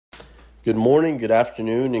Good morning, good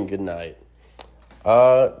afternoon, and good night.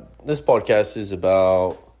 This podcast is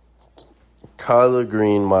about Kyla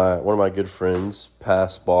Green, one of my good friends,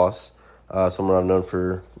 past boss, someone I've known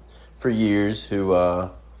for years, who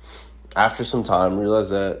after some time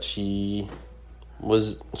realized that she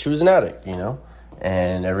was an addict,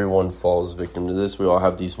 and everyone falls victim to this. We all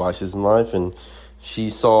have these vices in life, and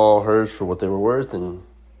she saw hers for what they were worth, and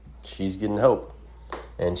she's getting help,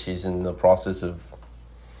 and she's in the process of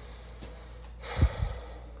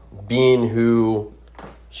being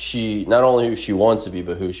not only who she wants to be,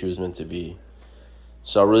 but who she was meant to be.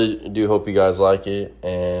 So I really do hope you guys like it,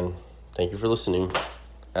 and thank you for listening.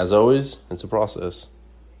 As always, it's a process.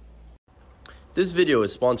 This video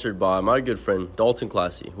is sponsored by my good friend Dalton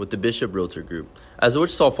Classy with the Bishop Realtor Group. As a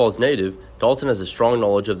Wichita Falls native, Dalton has a strong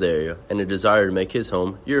knowledge of the area and a desire to make his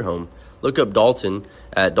home your home. Look up Dalton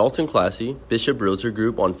at Dalton Classy, Bishop Realtor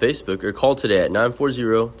Group on Facebook, or call today at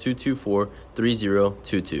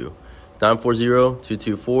 940-224-3022.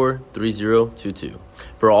 940-224-3022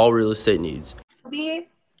 for all real estate needs.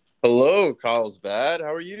 Hello, Kyle's bad.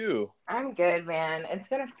 How are you? I'm good, man. It's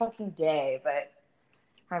been a fucking day, but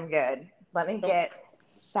I'm good. Let me get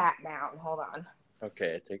sat down. Hold on.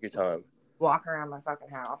 Okay, take your time. Walk around my fucking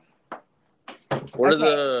house. What are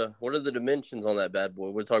the dimensions on that bad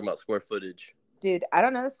boy? We're talking about square footage. Dude, I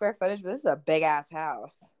don't know the square footage, but this is a big ass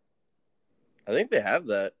house. I think they have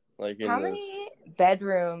that. How many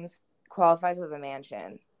bedrooms qualifies as a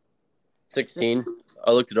mansion? 16.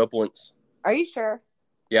 I looked it up once. Are you sure?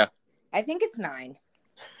 Yeah. I think it's 9.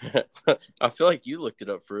 I feel like you looked it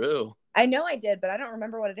up for real. I know I did, but I don't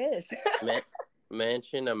remember what it is.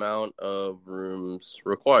 Mansion amount of rooms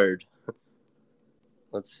required.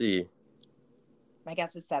 Let's see. My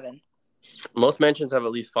guess is 7. Most mansions have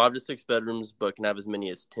at least 5 to 6 bedrooms, but can have as many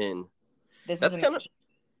as 10. That's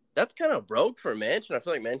kind of broke for a mansion. I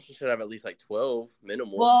feel like mansions should have at least 12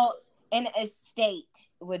 minimal. Well, an estate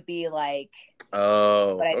would be like.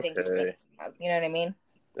 Oh, what I think you're thinking of. You know what I mean?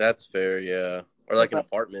 That's fair, yeah. Or like an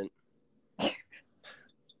apartment.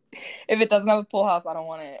 If it doesn't have a pool house, I don't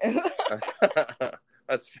want it.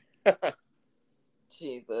 That's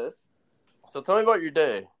Jesus. So tell me about your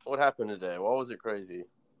day. What happened today? Why was it crazy?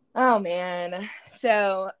 Oh, man.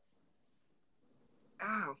 So,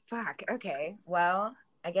 fuck. Okay. Well,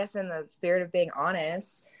 I guess in the spirit of being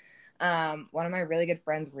honest, one of my really good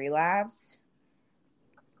friends relapsed.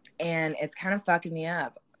 And it's kind of fucking me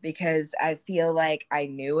up because I feel like I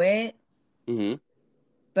knew it. Mm-hmm.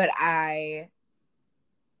 But I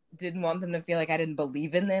didn't want them to feel like I didn't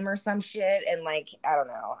believe in them or some shit. And I don't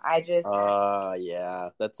know. I just. Yeah.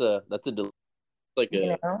 That's a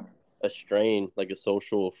a strain, like a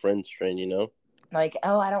social friend strain, Like,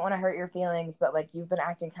 oh, I don't want to hurt your feelings, but you've been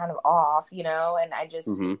acting kind of off, and I just,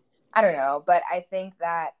 I don't know. But I think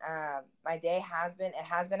that my day has been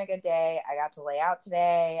a good day. I got to lay out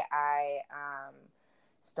today. I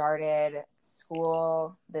started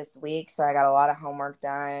school this week, so I got a lot of homework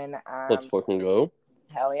done. Let's fucking go.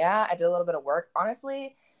 Hell yeah. I did a little bit of work.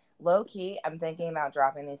 Honestly, low key, I'm thinking about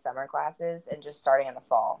dropping these summer classes and just starting in the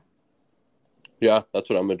fall. Yeah, that's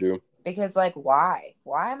what I'm going to do. Because, why?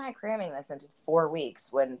 Why am I cramming this into 4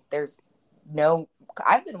 weeks when there's no...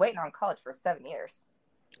 I've been waiting on college for 7 years.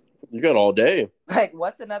 You got all day.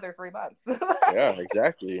 What's another 3 months? Yeah,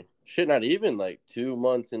 exactly. Shit, not even 2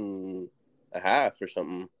 months and a half or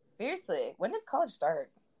something. Seriously, when does college start?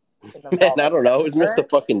 Man, I don't know. Who's missed the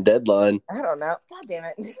fucking deadline? I don't know. God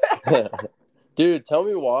damn it. Dude, tell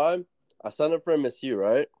me why. I signed up for MSU,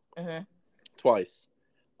 right? Mm-hmm. Twice.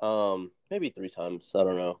 Maybe 3 times. I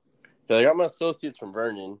don't know. Because I got my associates from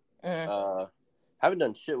Vernon. Mm-hmm. Haven't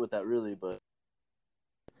done shit with that really, but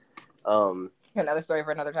another story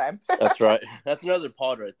for another time. That's right. That's another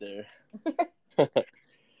pod right there.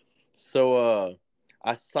 So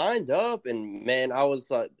I signed up, and man, I was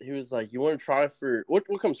like, he was like, you want to try for what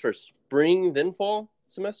comes first, spring then fall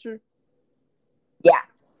semester? Yeah.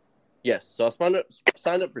 Yes. So I signed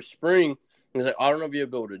up for spring. He's like, I don't know if you'll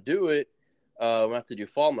be able to do it. We have to do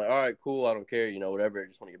fall. I'm like, all right, cool. I don't care. Whatever. I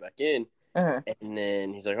just want to get back in. Uh-huh. And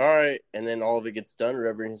then he's like, all right. And then all of it gets done or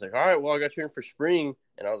whatever. And he's like, all right, well, I got you in for spring.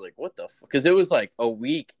 And I was like, what the fuck? Because it was a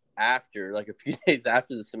week after, a few days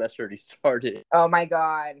after the semester already started. Oh, my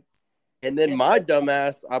God. And then my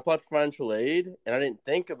dumbass, I applied for financial aid. And I didn't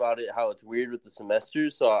think about it, how it's weird with the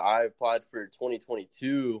semesters. So I applied for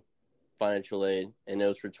 2022 financial aid. And it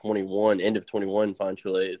was for end of 21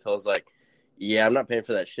 financial aid. So I was like, yeah, I'm not paying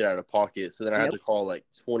for that shit out of pocket. So then I had to call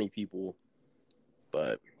 20 people.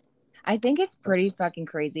 But I think it's pretty fucking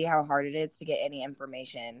crazy how hard it is to get any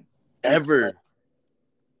information. Ever.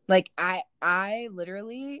 I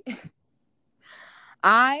literally,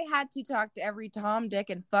 I had to talk to every Tom, Dick,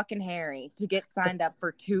 and fucking Harry to get signed up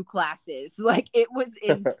for 2 classes. Like, it was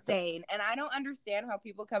insane. And I don't understand how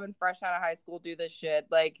people coming fresh out of high school do this shit.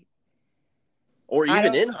 Like, Or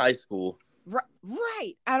even in high school.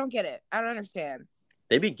 Right. I don't get it. I don't understand.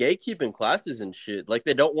 They be gatekeeping classes and shit. Like,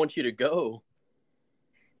 they don't want you to go.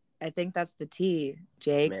 I think that's the T,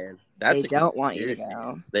 Jake. Man, that's they don't want you to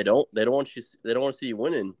go. They don't want you. They don't want to see you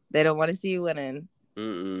winning. They don't want to see you winning.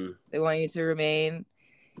 Mm-mm. They want you to remain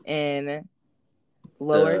in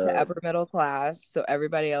lower to upper middle class, so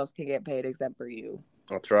everybody else can get paid except for you.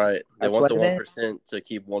 That's right. They want the 1% to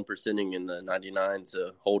keep 1%ing in the 99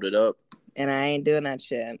 to hold it up. And I ain't doing that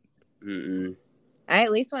shit. Mm-mm. I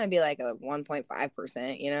at least want to be like a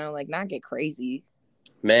 1.5%. You know, like not get crazy.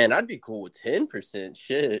 Man, I'd be cool with 10%.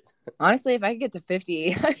 Shit. Honestly, if I could get to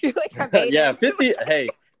 50, I feel like I made yeah, it. 50. Hey,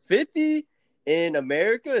 50 in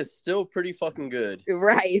America is still pretty fucking good.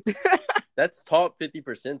 Right. That's top 50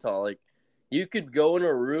 percentile. Like, you could go in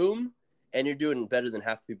a room and you're doing better than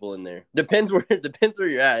half the people in there. Depends where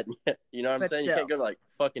you're at. You know what I'm saying? Still. You can't go to like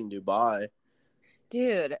fucking Dubai.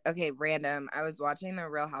 Dude, okay, random. I was watching the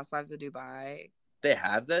Real Housewives of Dubai. They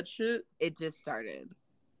have that shit? It just started.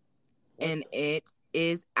 And it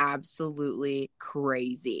is absolutely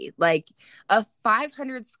crazy. Like, a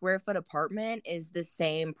 500 square foot apartment is the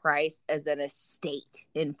same price as an estate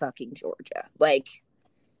in fucking Georgia. Like,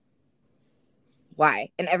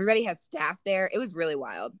 why? And everybody has staff there. It was really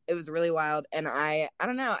wild. And I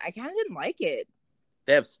don't know. I kind of didn't like it.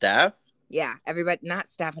 They have staff? Yeah, everybody, not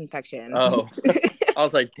staph infection. Oh, I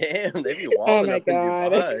was like, damn, they be wilding up in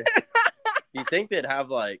Dubai. You think they'd have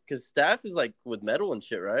like, because staph is like with metal and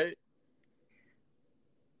shit, right?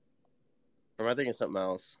 Or am I thinking something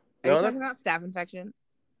else? Are you talking about staph infection?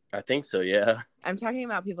 I think so, yeah. I'm talking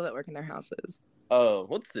about people that work in their houses. Oh,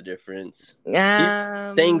 what's the difference?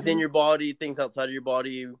 Things in your body, things outside of your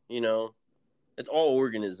body, you know. It's all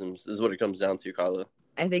organisms is what it comes down to, Kyla.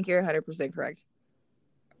 I think you're 100% correct.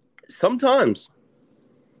 Sometimes.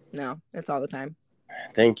 No, it's all the time.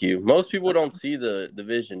 Thank you. Most people don't see the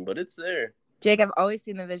vision, but it's there. Jake, I've always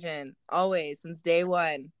seen the vision. Always, since day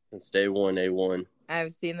one. Since day one, A1.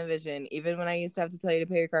 I've seen the vision, even when I used to have to tell you to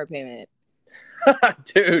pay your car payment.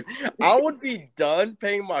 Dude, I would be done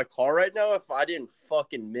paying my car right now if I didn't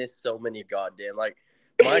fucking miss so many goddamn. Like,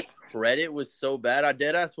 my credit was so bad. I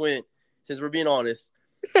deadass went, since we're being honest,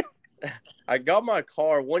 I got my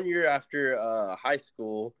car 1 year after high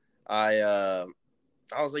school. I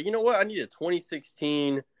was like, you know what? I need a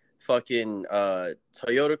 2016 fucking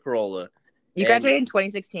Toyota Corolla. You graduated in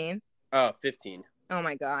 2016? 15. Oh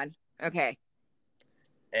my god. Okay.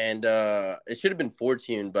 And it should have been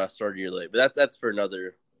 14, but I started a year late. But that's for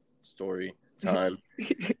another story time.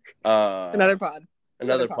 Another pod.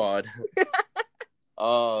 Another pod.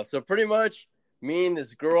 So pretty much, me and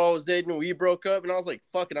this girl I was dating, we broke up, and I was like,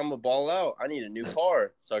 fuck it, I'm gonna ball out. I need a new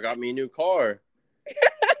car. So I got me a new car.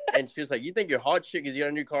 And she was like, you think you're hot shit because you got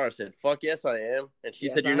a new car? I said, fuck yes, I am. And she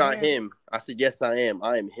said, you're not him. I said, yes, I am.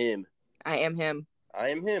 I am him. I am him. I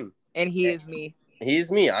am him. And he is me. He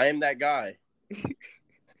is me. I am that guy.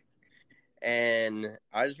 And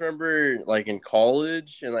I just remember, like, in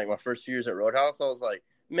college and, like, my first 2 years at Roadhouse, I was like,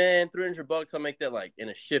 man, $300, I'll make that, like, in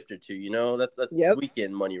a shift or two, you know? That's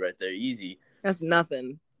weekend money right there. Easy. That's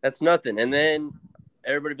nothing. And then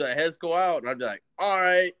everybody would be like, hey, let's go out. And I'd be like, all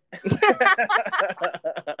right.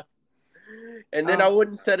 And then I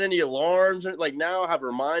wouldn't set any alarms. Or, like, now I have a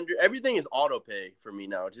reminder. Everything is auto pay for me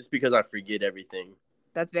now just because I forget everything.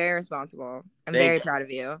 That's very responsible. I'm very proud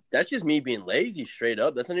of you. That's just me being lazy, straight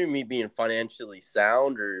up. That's not even me being financially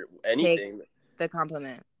sound or anything. Take the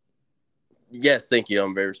compliment. Yes, thank you.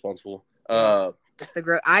 I'm very responsible. The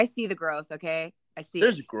growth. I see the growth. Okay, I see.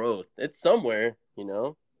 There's growth. It's somewhere, you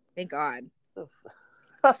know. Thank God.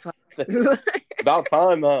 About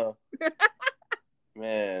time, huh?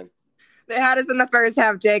 Man. They had us in the first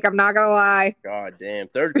half, Jake. I'm not gonna lie. God damn.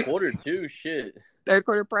 Third quarter too. Shit. Third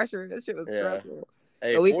quarter pressure. That shit was stressful.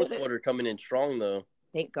 Hey, fourth quarter coming in strong though.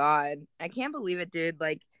 Thank God. I can't believe it, dude.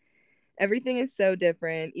 Like, everything is so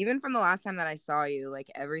different. Even from the last time that I saw you, like,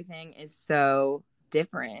 everything is so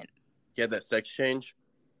different. You had that sex change?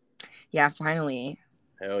 Yeah, finally.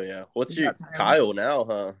 Hell yeah. What's your Kyle now,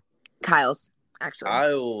 huh? Kyle's, actually.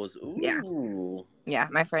 Kyle's. Ooh. Yeah,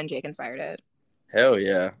 my friend Jake inspired it. Hell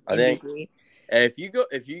yeah. I think if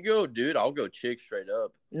you go, dude, I'll go chick straight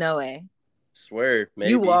up. No way. Swear, maybe.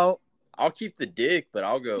 You won't. I'll keep the dick, but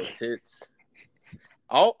I'll go tits.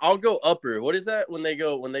 I'll go upper. What is that when they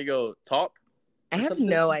go top? I have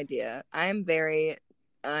no idea. I'm very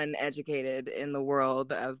uneducated in the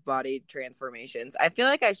world of body transformations. I feel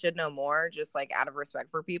like I should know more, just like out of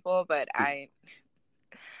respect for people, but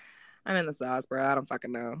I'm in the sauce, bro. I don't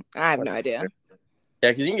fucking know. I have no idea. Yeah,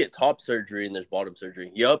 because you can get top surgery and there's bottom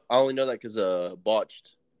surgery. Yup, I only know that because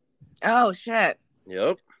botched. Oh shit.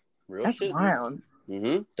 Yup, real That's shit. wild.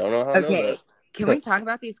 Don't know how I know Okay, that. can we talk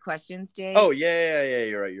about these questions, Jake? Oh yeah.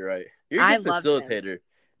 You're right. You're a I good love them. facilitator.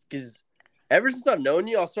 Because ever since I've known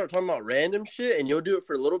you, I'll start talking about random shit, and you'll do it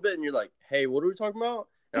for a little bit, and you're like, "Hey, what are we talking about?"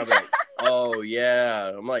 And I'll be like, "Oh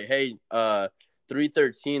yeah." I'm like, "Hey,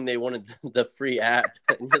 313, they wanted the free app,"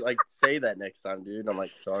 and you're like, "Say that next time, dude." I'm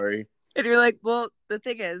like, "Sorry." And you're like, well, the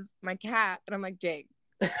thing is, my cat. And I'm like, Jake,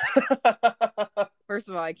 first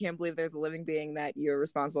of all, I can't believe there's a living being that you're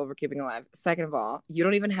responsible for keeping alive. Second of all, you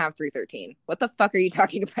don't even have 313. What the fuck are you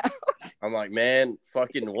talking about? I'm like, man,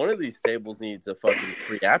 fucking one of these tables needs a fucking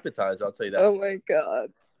free appetizer. I'll tell you that. Oh my god.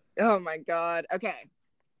 Oh my god. Okay.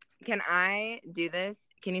 Can I do this?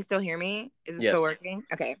 Can you still hear me? Is it still working?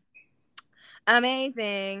 Okay.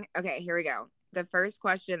 Amazing. Okay, here we go. The first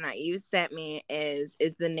question that you sent me is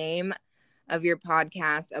the name of your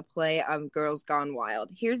podcast a play on Girls Gone Wild?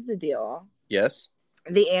 Here's the deal. Yes.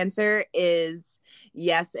 The answer is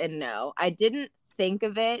yes and no. I didn't think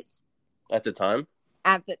of it at the time.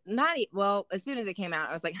 As soon as it came out,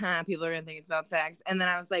 I was like, people are gonna think it's about sex. And then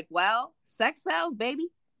I was like, well, sex sells, baby.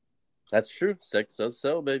 That's true. Sex does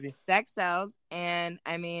sell, baby. Sex sells. And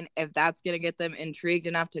I mean, if that's gonna get them intrigued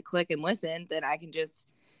enough to click and listen, then I can just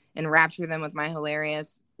enrapture them with my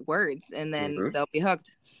hilarious words, and then they'll be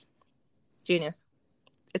hooked. Genius.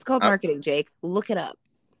 It's called marketing, Jake. Look it up.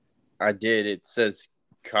 I did. It says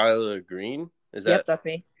Kyla Green. Is that? Yep, that's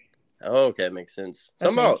me. Oh, okay, makes sense.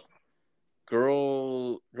 Something about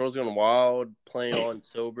girls gone wild, playing on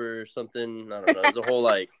sober, or something. I don't know. There's a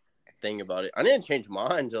whole thing about it. I didn't change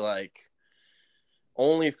mine to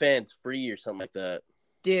OnlyFans free or something like that.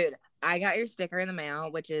 Dude, I got your sticker in the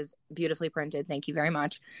mail, which is beautifully printed. Thank you very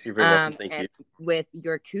much. You're very welcome. Thank you. With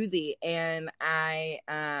your koozie. And I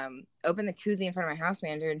opened the koozie in front of my house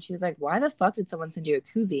manager, and she was like, why the fuck did someone send you a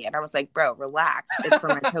koozie? And I was like, bro, relax. It's for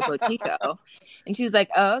my Topo Chico. And she was like,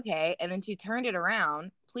 oh, okay. And then she turned it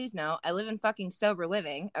around. Please know, I live in fucking sober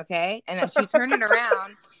living, okay? And she turned it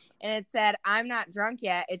around, and it said, I'm not drunk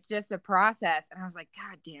yet. It's just a process. And I was like,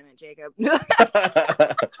 God damn it, Jacob.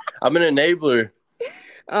 I'm an enabler.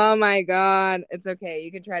 Oh my god, it's okay.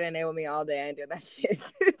 You can try to enable me all day and do that shit.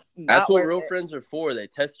 That's what real friends are for. They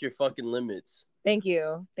test your fucking limits. Thank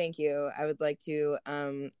you. I would like to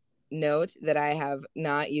note that I have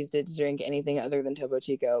not used it to drink anything other than Topo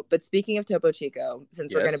Chico. But speaking of Topo Chico,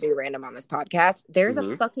 since we're going to be random on this podcast, there's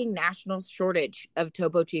a fucking national shortage of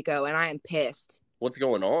Topo Chico, and I am pissed. What's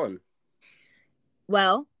going on?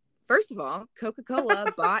 Well, first of all,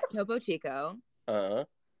 Coca-Cola bought Topo Chico,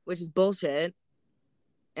 which is bullshit.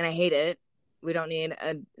 And I hate it. We don't need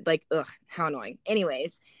how annoying.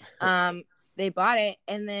 Anyways, they bought it,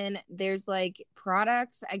 and then there's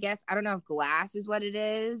products, I guess, I don't know if glass is what it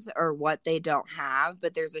is or what they don't have,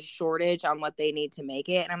 but there's a shortage on what they need to make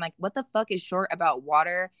it. And I'm like, what the fuck is short about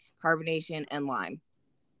water, carbonation, and lime?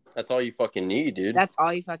 That's all you fucking need, dude. What it says.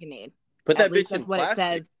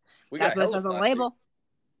 That's what it says on the label.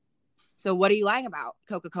 So what are you lying about,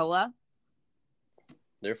 Coca-Cola?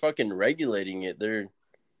 They're fucking regulating it. They're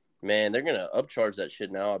going to upcharge that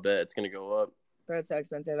shit now. I bet it's going to go up. Bro, it's so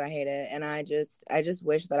expensive. I hate it. And I just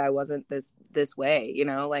wish that I wasn't this way, you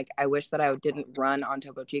know? I wish that I didn't run on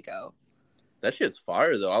Topo Chico. That shit's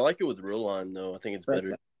fire, though. I like it with real lime, though. I think it's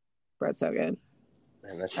better. It's so good.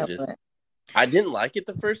 Man, that shit is. I didn't like it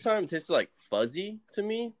the first time. It tasted fuzzy to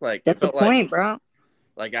me. That's the point, bro.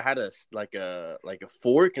 I had a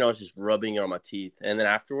fork, and I was just rubbing it on my teeth. And then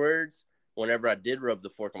afterwards, whenever I did rub the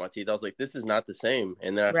fork on my teeth, I was like, this is not the same.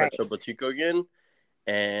 And then I tried Topo Chico again,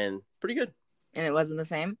 and pretty good. And it wasn't the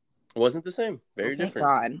same? It wasn't the same. Very different. Thank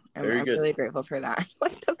God. I'm really grateful for that.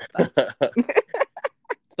 What the fuck?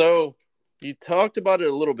 So, you talked about it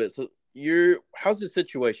a little bit. So, how's the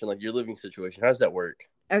situation, your living situation? How does that work?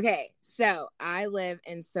 Okay, so I live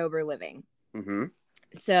in sober living. Mm-hmm.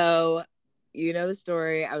 So, you know the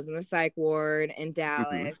story. I was in the psych ward in Dallas.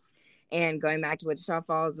 Mm-hmm. And going back to Wichita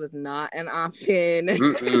Falls was not an option.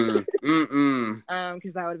 Because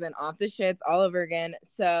I would have been off the shits all over again.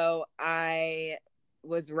 So I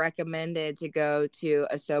was recommended to go to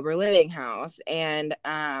a sober living house. And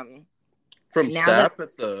from staff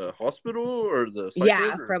at the hospital or the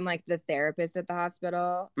psych ward? From the therapist at the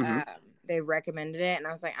hospital. Mm-hmm. They recommended it, and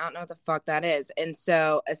I was like, I don't know what the fuck that is. And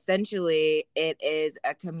so essentially it is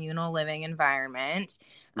a communal living environment.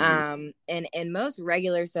 Mm-hmm. And in most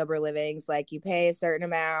regular sober livings, you pay a certain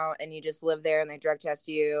amount and you just live there and they drug test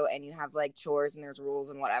you and you have chores and there's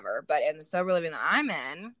rules and whatever. But in the sober living that I'm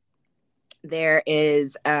in, there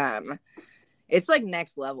is It's like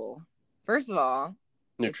next level. First of all,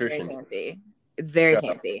 Nutrition. it's very fancy. It's very Yeah.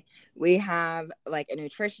 fancy. We have like a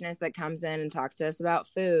nutritionist that comes in and talks to us about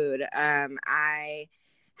food.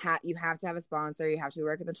 You have to have a sponsor. You have to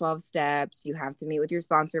work in the 12 steps. You have to meet with your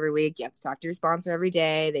sponsor every week. You have to talk to your sponsor every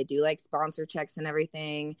day. They do like sponsor checks and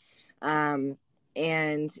everything. And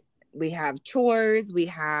we have chores. We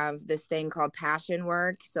have this thing called passion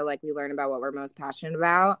work. So like we learn about what we're most passionate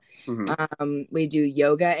about. We do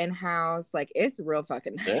yoga in house. Like it's real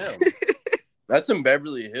fucking nice. Damn. That's in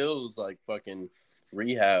Beverly Hills, like fucking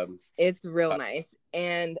rehab. It's real nice.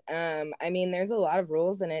 And I mean, there's a lot of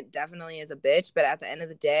rules and it definitely is a bitch. But at the end of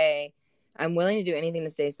the day, I'm willing to do anything to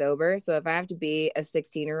stay sober. So if I have to be a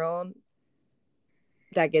 16-year-old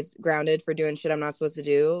that gets grounded for doing shit I'm not supposed to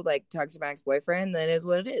do, like talk to my ex-boyfriend, then it is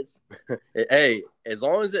what it is. Hey, as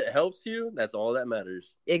long as it helps you, that's all that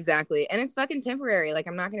matters. Exactly. And it's fucking temporary. Like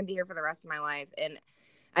I'm not going to be here for the rest of my life. And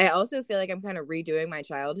I also feel like I'm kind of redoing my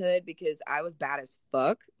childhood because I was bad as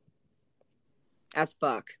fuck.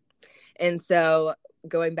 And so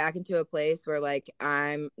going back into a place where like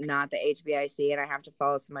I'm not the HBIC and I have to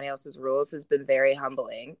follow somebody else's rules has been very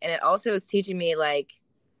humbling. And it also is teaching me like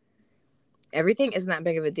everything isn't that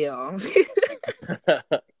big of a deal.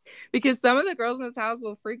 Because some of the girls in this house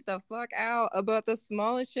will freak the fuck out about the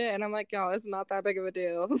smallest shit. And I'm like, y'all, it's not that big of a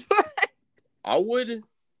deal. I would,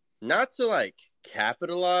 not to like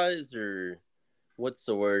capitalize or what's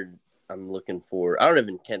the word I'm looking for? I don't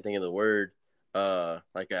even can't think of the word.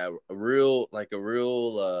 Like a real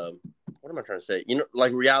what am I trying to say? You know,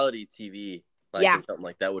 like reality TV. Like something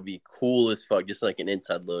like that would be cool as fuck, just like an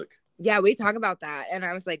inside look. Yeah, we talk about that. And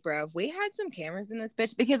I was like, bro, if we had some cameras in this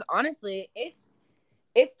bitch, because honestly,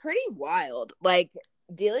 it's pretty wild. Like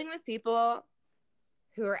dealing with people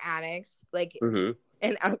who are addicts, like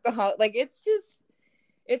and alcohol, like it's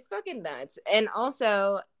fucking nuts. And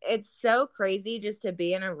also it's so crazy just to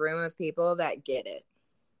be in a room of people that get it.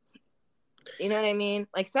 You know what I mean?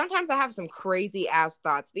 Like sometimes I have some crazy ass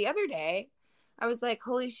thoughts. The other day I was like,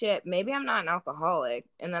 holy shit, maybe I'm not an alcoholic.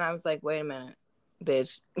 And then I was like, wait a minute,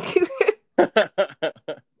 bitch.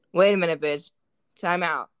 Wait a minute, bitch. Time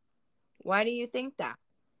out. Why do you think that?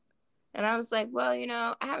 And I was like, well, you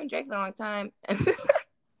know, I haven't drank in a long time. And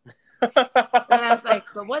I was like,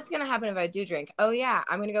 but what's going to happen if I do drink? Oh, yeah,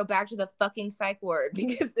 I'm going to go back to the fucking psych ward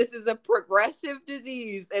because this is a progressive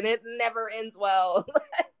disease and it never ends well.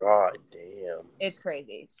 God damn. It's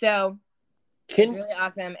crazy. So it's really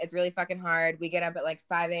awesome. It's really fucking hard. We get up at like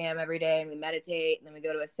 5 a.m. every day and we meditate. And then we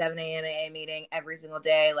go to a 7 a.m. AA meeting every single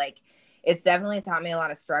day. Like, it's definitely taught me a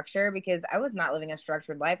lot of structure because I was not living a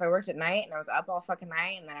structured life. I worked at night and I was up all fucking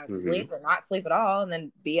night and then I would sleep or not sleep at all and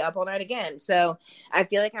then be up all night again. So I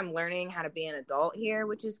feel like I'm learning how to be an adult here,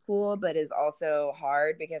 which is cool, but is also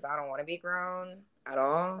hard because I don't want to be grown at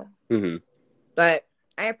all. But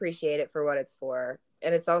I appreciate it for what it's for.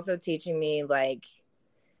 And it's also teaching me like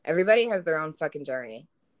everybody has their own fucking journey.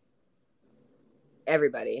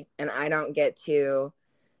 Everybody. And I don't get to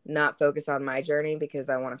not focus on my journey because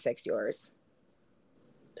I want to fix yours.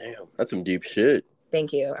 Damn, that's some deep shit.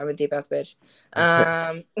 Thank you. I'm a deep ass bitch.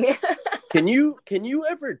 Can you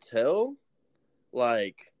ever tell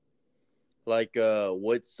like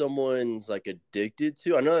what someone's like addicted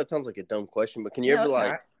to? I know that sounds like a dumb question, but can you ever like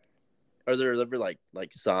not. Are there ever like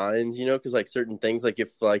signs, you know, because like certain things, like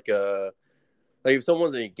if if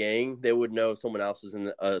someone's in a gang, they would know if someone else is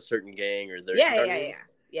in a certain gang or they're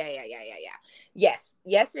Yes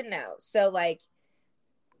and no. So like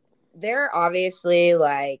there are obviously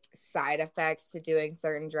like side effects to doing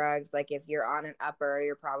certain drugs. Like if you're on an upper,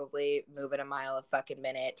 you're probably moving a mile a fucking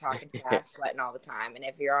minute, talking fast, sweating all the time. And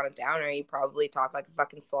if you're on a downer, you probably talk like a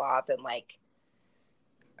fucking sloth and like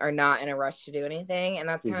are not in a rush to do anything. And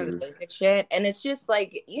that's kind of the basic shit. And it's just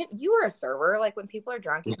like you are a server. Like when people are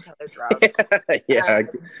drunk, you can tell they're drunk.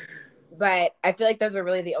 But I feel like those are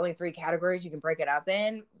really the only three categories you can break it up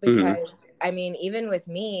in because, I mean, even with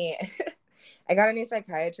me, I got a new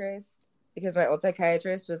psychiatrist because my old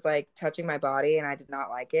psychiatrist was, like, touching my body and I did not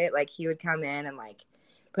like it. Like, he would come in and, like,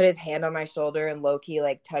 put his hand on my shoulder and low-key,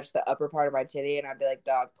 like, touch the upper part of my titty and I'd be like,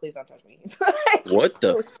 dog, please don't touch me. Like, what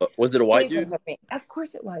the fuck? Was it a white dude? Don't touch me. Of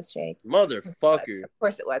course it was, Jake. Motherfucker. Of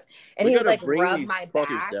course it was. And he would, like, rub my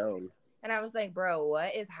back. Down. And I was like, bro,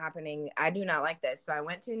 what is happening? I do not like this. So I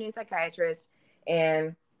went to a new psychiatrist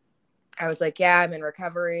and I was like, yeah, I'm in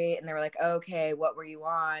recovery. And they were like, okay, what were you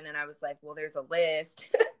on? And I was like, well, there's a list.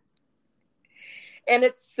 And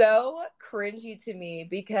it's so cringy to me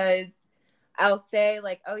because I'll say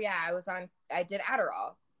like, oh yeah, I did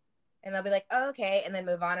Adderall. And they'll be like, oh, okay. And then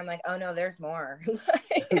move on. I'm like, oh no, there's more.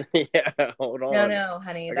 Yeah, hold on. No,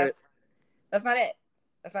 honey. That's not it.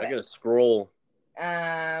 That's not it. I gotta scroll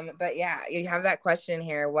But yeah, you have that question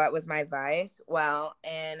here. What was my vice? Well,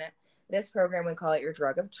 in this program, we call it your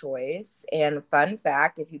drug of choice. And fun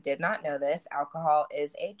fact, if you did not know this, alcohol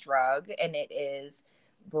is a drug and it is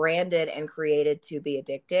branded and created to be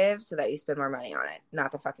addictive so that you spend more money on it.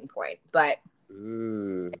 Not the fucking point. But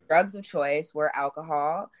drugs of choice were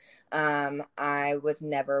alcohol. I was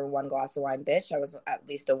never one glass of wine bitch. I was at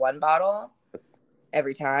least a one bottle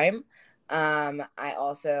every time. I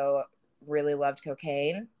also really loved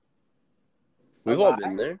cocaine. We've all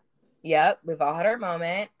been there. Yep, we've all had our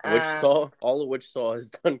moment. All of Wichita has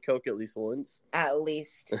done coke at least once. At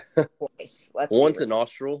least twice. Once a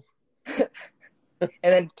nostril. And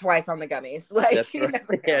then twice on the gummies. Like, that's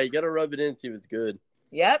right. Yeah, you gotta rub it in, see if it's good.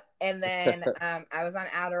 Yep. And then I was on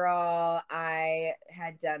Adderall. I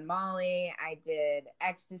had done Molly. I did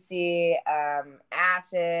ecstasy,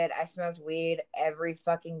 acid. I smoked weed every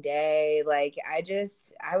fucking day. Like, I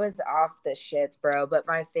was off the shits, bro. But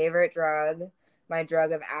my favorite drug, my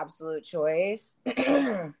drug of absolute choice,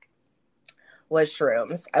 was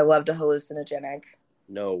shrooms. I loved a hallucinogenic.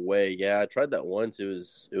 No way. Yeah, I tried that once. It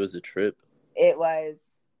was a trip. It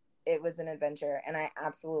was an adventure and I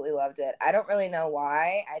absolutely loved it. I don't really know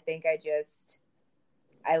why. I think I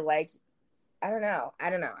don't know.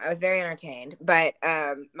 I was very entertained, but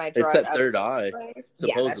my drug. It's that third eye, supposedly.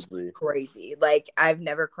 Yeah, that's crazy. Like, I've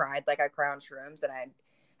never cried like I cry on shrooms, and I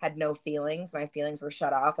had no feelings. My feelings were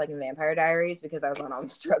shut off like in Vampire Diaries because I was on all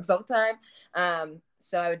these drugs all the time.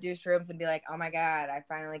 So I would do shrooms and be like, oh my God, I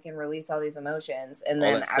finally can release all these emotions. And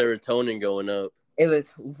all then that serotonin going up. It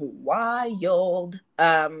was wild.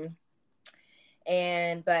 But I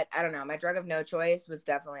don't know. My drug of no choice was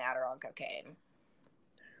definitely Adderall and cocaine.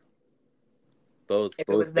 Both. If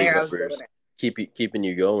it was there, I was doing it. Keeping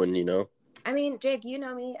you going, you know. I mean, Jake, you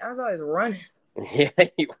know me. I was always running. Yeah,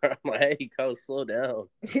 you were. I'm like, hey, you gotta slow down.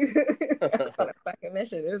 That's not a fucking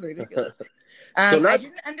mission. It was ridiculous. I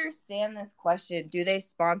didn't understand this question. Do they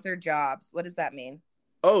sponsor jobs? What does that mean?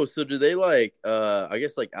 Oh, so do they I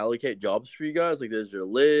guess allocate jobs for you guys? Like, is there a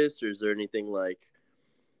list, or is there anything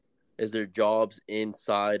is there jobs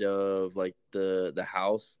inside of the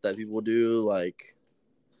house that people do?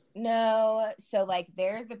 No. So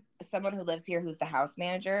there's someone who lives here who's the house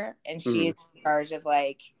manager, and she's in charge of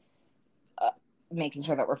making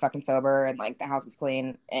sure that we're fucking sober and the house is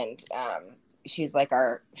clean. And she's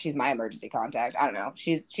she's my emergency contact. I don't know.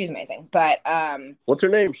 She's amazing. But what's her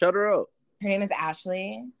name? Shout her out. Her name is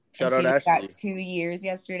Ashley. Shout out Ashley. She got 2 years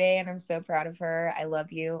yesterday, and I'm so proud of her. I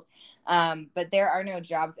love you. But there are no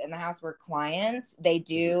jobs in the house. We're clients. They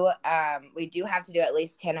do. We do have to do at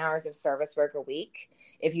least 10 hours of service work a week.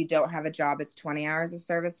 If you don't have a job, it's 20 hours of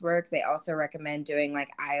service work. They also recommend doing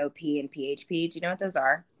IOP and PHP. Do you know what those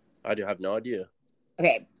are? I do have no idea.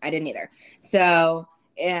 Okay, I didn't either. So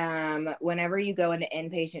whenever you go into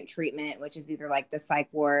inpatient treatment, which is either the psych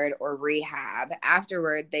ward or rehab,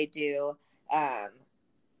 afterward they do what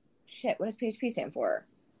does PHP stand for?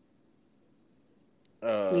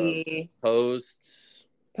 Post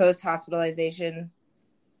hospitalization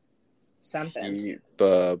something.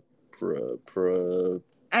 I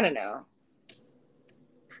don't know.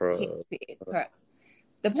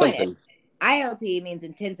 The point is, IOP means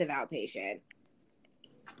intensive outpatient.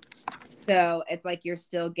 So it's you're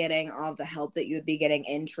still getting all the help that you would be getting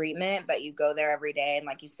in treatment, but you go there every day and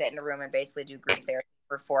you sit in a room and basically do group therapy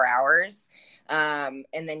for 4 hours. And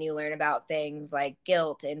then you learn about things like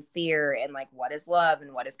guilt and fear and what is love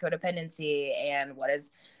and what is codependency and what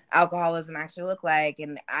does alcoholism actually look like.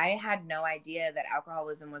 And I had no idea that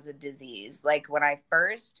alcoholism was a disease. When I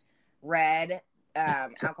first read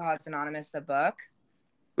Alcoholics Anonymous, the book,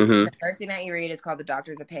 the first thing that you read is called The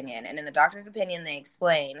Doctor's Opinion. And in The Doctor's Opinion, they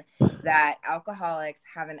explain that alcoholics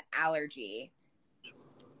have an allergy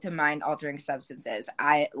to mind-altering substances.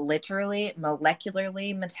 I literally,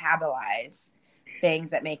 molecularly metabolize things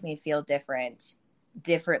that make me feel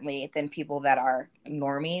differently than people that are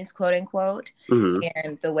normies, quote unquote.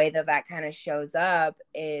 And the way that kind of shows up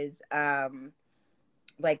is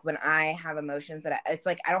when I have emotions that it's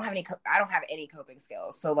I don't have any coping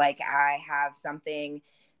skills. So I have something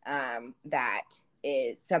that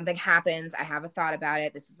is something happens. I have a thought about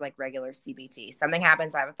it. This is regular CBT. Something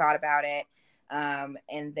happens. I have a thought about it.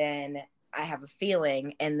 And then I have a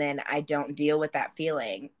feeling, and then I don't deal with that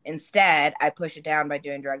feeling. Instead, I push it down by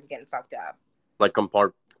doing drugs and getting fucked up.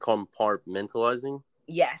 Compartmentalizing?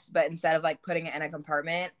 Yes, but instead of putting it in a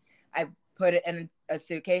compartment, I put it in a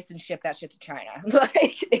suitcase and ship that shit to China.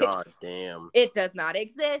 God damn. It does not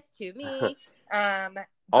exist to me.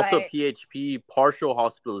 Also, PHP, partial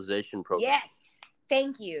hospitalization program. Yes.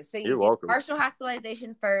 Thank you. So You're you do welcome. partial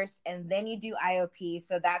hospitalization first, and then you do IOP.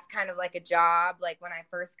 So that's kind of like a job. Like when I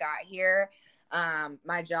first got here,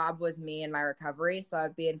 my job was me and my recovery. So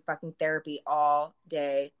I'd be in fucking therapy all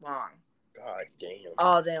day long. God damn.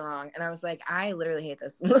 All day long. And I was like, I literally hate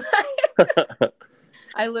this.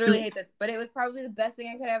 I literally hate this. But it was probably the best thing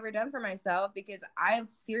I could have ever done for myself because I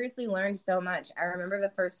seriously learned so much. I remember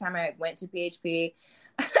the first time I went to PHP,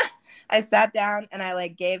 I sat down and I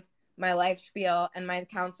like gave my life spiel, and my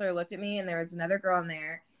counselor looked at me, and there was another girl in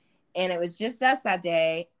there, and it was just us that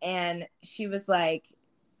day. And she was like,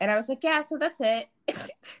 and I was like, yeah, so that's it.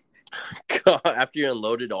 God, after you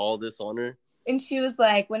unloaded all this on her. And she was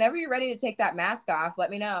like, whenever you're ready to take that mask off, let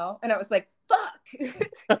me know. And I was like, fuck.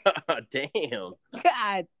 Damn.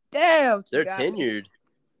 God damn. They're tenured.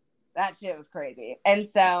 That shit was crazy. And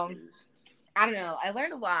so I don't know. I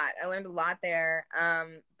learned a lot. There.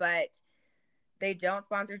 But they don't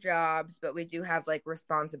sponsor jobs, but we do have like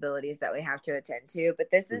responsibilities that we have to attend to. But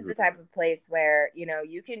this is the type of place where, you know,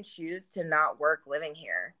 you can choose to not work living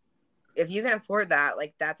here. If you can afford that,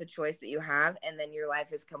 like that's a choice that you have. And then your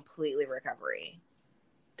life is completely recovery.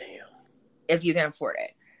 Damn. If you can afford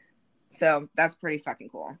it. So that's pretty fucking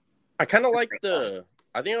cool. I kind of like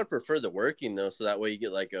I think I would prefer the working though. So that way you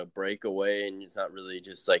get like a breakaway and it's not really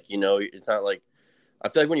just like, you know, it's not like, I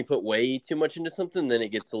feel like when you put way too much into something, then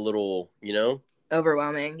it gets a little, you know,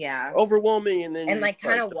 overwhelming. And then like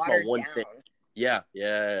kind of watered down. Thing. Yeah.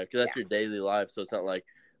 Because that's your daily life. So it's not like,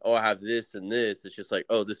 oh, I have this and this. It's just like,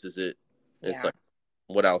 oh, this is it. And it's like,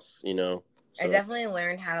 what else, you know? So. I definitely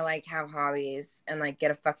learned how to like have hobbies and like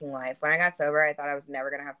get a fucking life. When I got sober, I thought I was never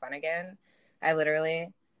going to have fun again. I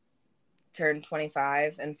literally turned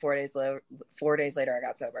 25 and 4 days later I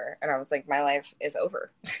got sober. And I was like, my life is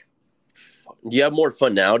over. Do you have more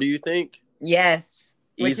fun now, do you think? Yes.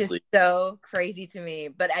 Easily. Which is so crazy to me.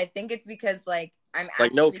 But I think it's because like I'm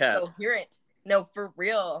like actually coherent. No, for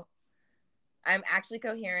real. I'm actually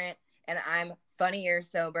coherent and I'm funnier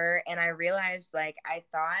sober. And I realized like I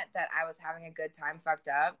thought that I was having a good time fucked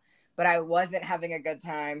up, but I wasn't having a good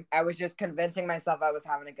time. I was just convincing myself I was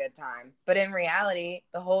having a good time. But in reality,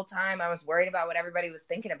 the whole time I was worried about what everybody was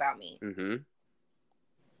thinking about me. Mm-hmm.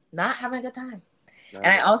 Not having a good time. And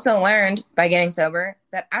I also learned by getting sober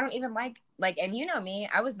that I don't even like, and you know me,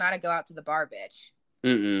 I was not a go out to the bar bitch.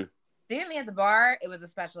 Mm-mm. Seeing me at the bar, it was a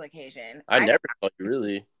special occasion. I never saw you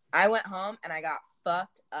really. I went home and I got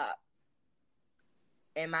fucked up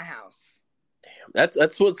in my house. Damn,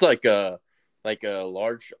 that's what's like a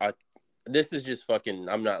large. This is just fucking.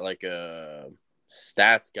 I'm not like a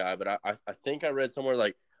stats guy, but I think I read somewhere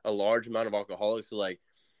like a large amount of alcoholics. So like,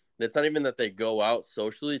 it's not even that they go out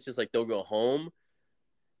socially. It's just like they'll go home.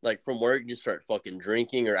 Like from work, just start fucking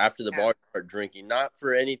drinking, or after the bar, start drinking. Not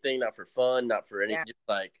for anything, not for fun, not for anything. Just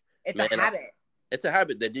like it's a habit. It's a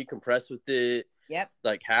habit. They decompress with it. Yep.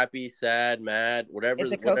 Like happy, sad, mad, whatever.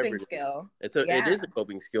 It's a coping skill. It is a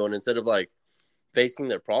coping skill, and instead of like facing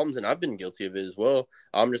their problems, and I've been guilty of it as well.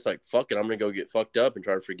 I'm just like, fuck it, I'm gonna go get fucked up and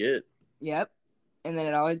try to forget. Yep. And then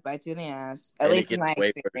it always bites you in the ass. At least in my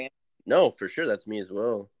experience. No, for sure, that's me as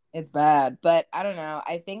well. It's bad, but I don't know.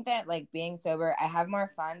 I think that like being sober, I have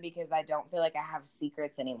more fun because I don't feel like I have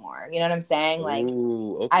secrets anymore. You know what I'm saying? Like,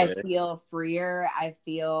 okay. I feel freer. I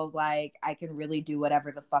feel like I can really do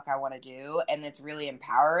whatever the fuck I want to do, and it's really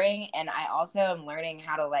empowering. And I also am learning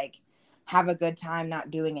how to like have a good time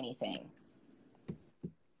not doing anything.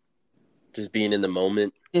 Just being in the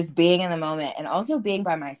moment. Just being in the moment, and also being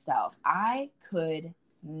by myself. I could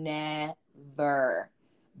never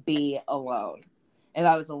be alone. If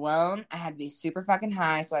I was alone, I had to be super fucking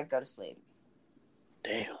high so I'd go to sleep.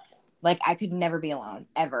 Damn. Like, I could never be alone,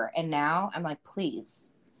 ever. And now I'm like,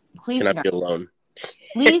 please can I be alone?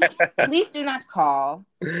 Please do not call.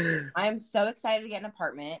 I am so excited to get an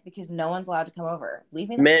apartment because no one's allowed to come over. Leave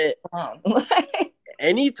me the alone.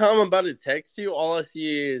 Anytime I'm about to text you, all I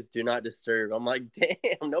see is do not disturb. I'm like,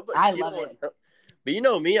 damn, nobody. I love it. But you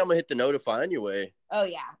know me, I'm going to hit the notify anyway. Oh,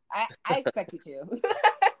 yeah. I expect you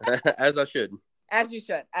to. As I should. As you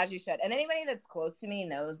should. And anybody that's close to me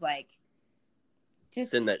knows, like,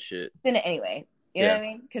 just send that shit. Send it anyway. You know what I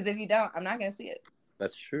mean? Because if you don't, I'm not going to see it.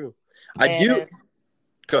 That's true. I do.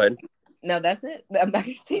 Go ahead. No, that's it. I'm not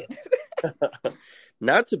going to see it.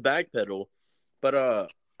 Not to backpedal, but I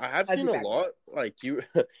have seen a lot. Like you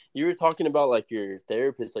were talking about like your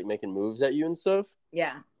therapist like making moves at you and stuff.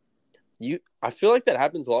 Yeah. I feel like that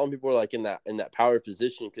happens a lot when people are like in that power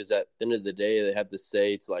position, because at the end of the day they have to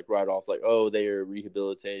say to like write off like, oh, they are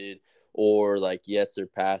rehabilitated, or like, yes, they're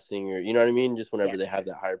passing, or you know what I mean, just whenever they have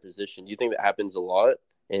that higher position. Do you think that happens a lot?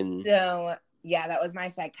 So yeah, that was my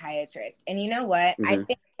psychiatrist. And you know what? I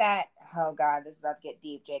think that Oh God, this is about to get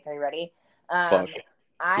deep. Jake, are you ready? Fuck.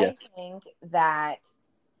 I Yes. think that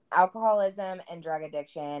alcoholism and drug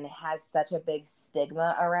addiction has such a big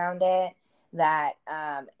stigma around it that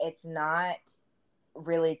it's not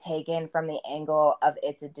really taken from the angle of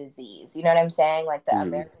it's a disease. You know what I'm saying? Like the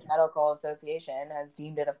American Medical Association has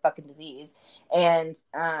deemed it a fucking disease. And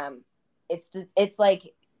it's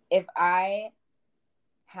like if I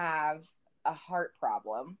have a heart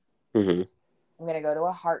problem, Mm-hmm. I'm going to go to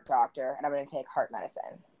a heart doctor and I'm going to take heart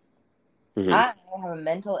medicine. Mm-hmm. I have a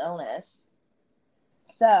mental illness,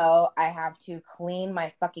 so I have to clean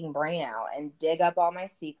my fucking brain out and dig up all my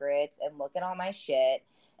secrets and look at all my shit.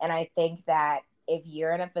 And I think that if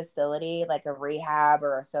you're in a facility like a rehab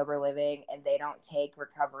or a sober living and they don't take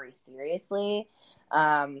recovery seriously,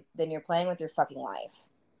 then you're playing with your fucking life.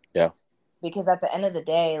 Yeah. Because at the end of the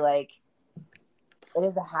day, like, it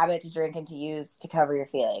is a habit to drink and to use to cover your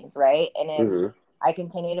feelings, right? And if I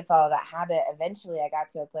continue to follow that habit, eventually I got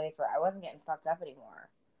to a place where I wasn't getting fucked up anymore.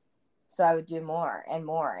 So I would do more and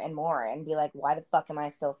more and more and be like, why the fuck am I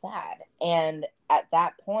still sad? And at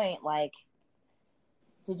that point, like,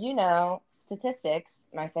 did you know statistics?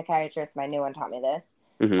 My psychiatrist, my new one, taught me this.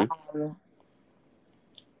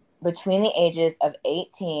 Between the ages of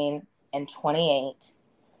 18 and 28,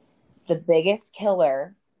 the biggest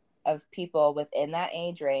killer of people within that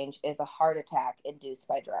age range is a heart attack induced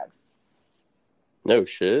by drugs. No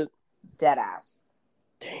shit. Dead ass.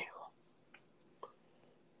 Damn.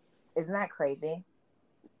 Isn't that crazy?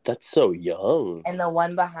 That's so young. And the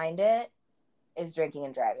one behind it is drinking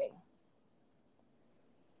and driving.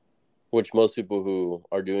 Which most people who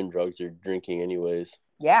are doing drugs are drinking anyways.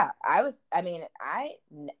 Yeah, I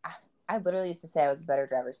literally used to say I was a better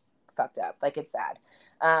driver. Fucked up. Like, it's sad.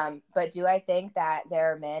 But do I think that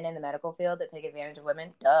there are men in the medical field that take advantage of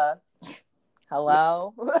women? Duh.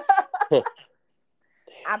 Hello?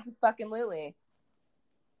 Absolutely.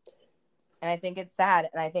 And I think it's sad.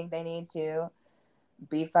 And I think they need to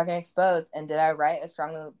be fucking exposed. And did I write a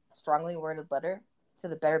strongly worded letter to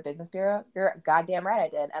the Better Business Bureau? You're goddamn right I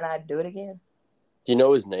did. And I'd do it again. Do you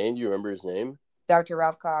know his name? Do you remember his name? Dr.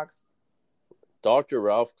 Ralph Cox. Dr.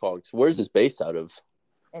 Ralph Cox. Where's this based out of?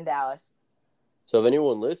 In Dallas. So if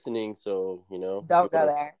anyone listening, don't go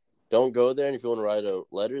there. Don't go there. And if you want to write a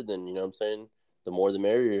letter, then, you know what I'm saying, the more the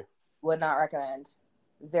merrier. Would not recommend.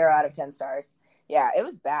 0 out of 10 stars. Yeah, it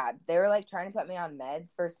was bad. They were like trying to put me on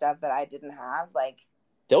meds for stuff that I didn't have. Like,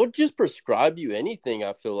 they'll just prescribe you anything,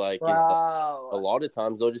 I feel like. Bro. A lot of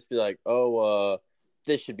times they'll just be like,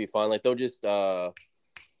 this should be fine. Like, they'll just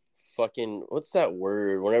fucking, what's that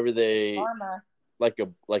word? Whenever they Pharma. like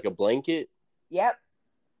a blanket. Yep.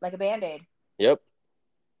 Like a Band-Aid. Yep.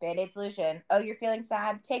 Band-Aid solution. Oh, you're feeling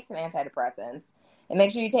sad? Take some antidepressants. And make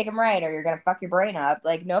sure you take them right or you're going to fuck your brain up.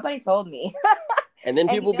 Like, nobody told me. And then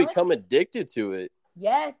people become addicted to it.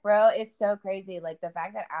 Yes, bro. It's so crazy. Like, the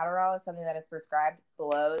fact that Adderall is something that is prescribed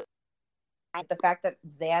blows. The fact that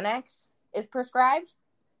Xanax is prescribed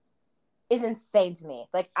is insane to me.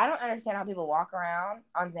 Like, I don't understand how people walk around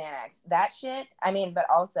on Xanax. That shit, I mean, but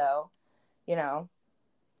also,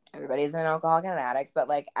 everybody's an alcoholic and an addict, but,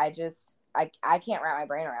 like, I can't wrap my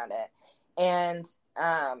brain around it. And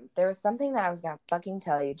there was something that I was going to fucking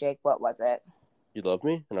tell you, Jake. What was it? You love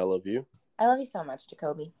me, and I love you. I love you so much,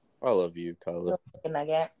 Jacoby. I love you, Kyla. Little chicken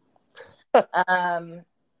nugget.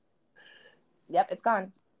 Yep, it's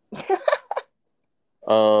gone.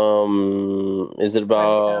 Is it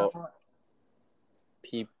about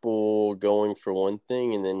people going for one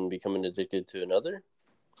thing and then becoming addicted to another?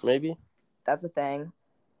 Maybe. That's a thing.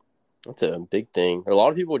 That's a big thing. A lot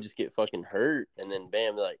of people just get fucking hurt and then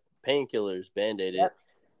bam, they're like painkillers, Band-Aid it.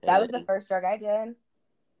 That was the first drug I did.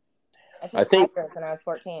 I took 5 drugs when I was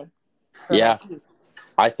 14. Yeah.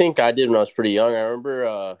 I think I did when I was pretty young. I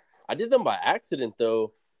remember I did them by accident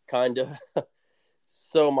though, kind of.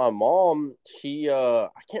 So my mom, she I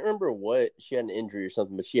can't remember what, she had an injury or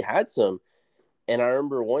something, but she had some. And I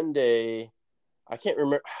remember one day, I can't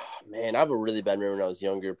remember. Oh, man, I have a really bad memory when I was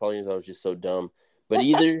younger, probably because I was just so dumb. But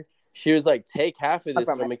either she was like, take half of this,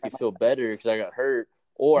 it'll make you feel better because I got hurt.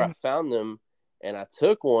 Or I found them and I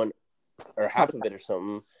took one or half of it or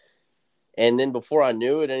something. And then before I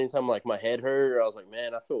knew it, anytime like my head hurt or I was like,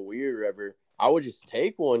 man, I feel weird or whatever, I would just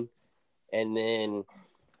take one. And then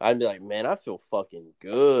I'd be like, man, I feel fucking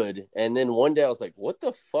good. And then one day I was like, what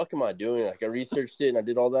the fuck am I doing? Like I researched it and I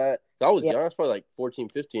did all that. I was young. I was probably like 14,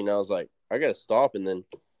 15. And I was like, I got to stop. And then,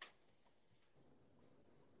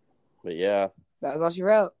 but yeah. That was all she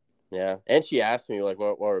wrote. Yeah. And she asked me like,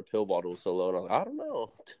 why her pill bottle was so low. And I was like, I don't know.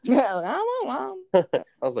 Yeah, I don't know, Mom.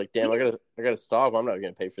 I was like, damn, I gotta stop. I'm not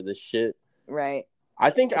going to pay for this shit. Right. I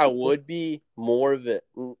think I would be more of it.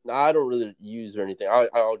 I don't really use or anything.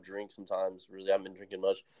 I'll drink sometimes. Really, I haven't been drinking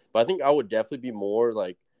much, but I think I would definitely be more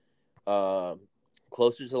like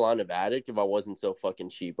closer to the line of addict if I wasn't so fucking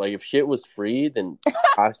cheap. Like if shit was free, then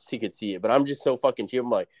I could see it. But I'm just so fucking cheap. I'm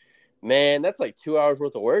like, man, that's like 2 hours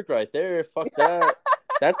worth of work right there. Fuck that.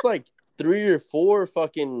 That's like 3 or 4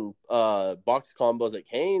 fucking box combos at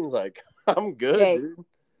Cane's. Like I'm good, dude.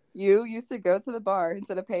 You used to go to the bar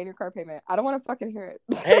instead of paying your car payment. I don't want to fucking hear it.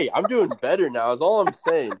 Hey, I'm doing better now. Is all I'm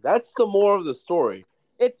saying. That's the moral of the story.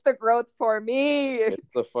 It's the growth for me. It's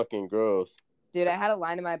the fucking growth. Dude, I had a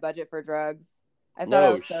line in my budget for drugs. I thought I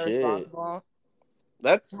was so shit. Responsible.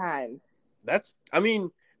 That's God. I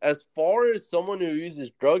mean, as far as someone who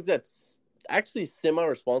uses drugs, that's actually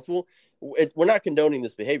semi-responsible. We're not condoning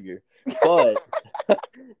this behavior, but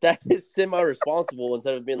that is semi-responsible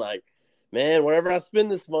instead of being like, man, whatever I spend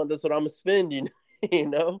this month, that's what I'm gonna spend. You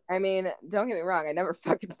know. I mean, don't get me wrong. I never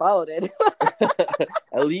fucking followed it.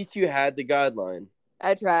 At least you had the guideline.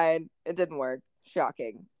 I tried. It didn't work.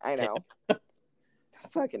 Shocking. I know.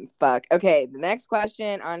 Fucking fuck. Okay, the next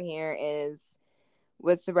question on here is,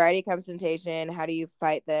 with sobriety comes temptation. How do you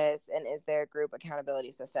fight this? And is there a group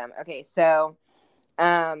accountability system? Okay, so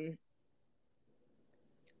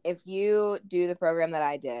if you do the program that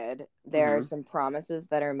I did, there are some promises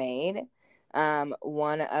that are made.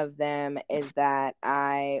 One of them is that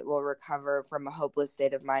I will recover from a hopeless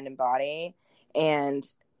state of mind and body. And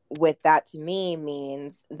with that, to me,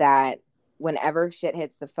 means that whenever shit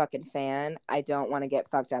hits the fucking fan, I don't want to get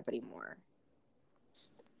fucked up anymore.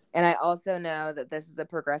 And I also know that this is a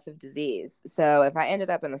progressive disease. So if I ended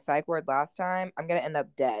up in the psych ward last time, I'm going to end up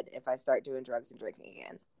dead if I start doing drugs and drinking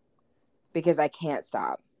again. Because I can't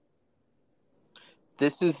stop.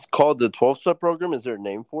 This is called the 12-step program. Is there a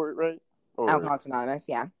name for it, right? Alcoholics Anonymous,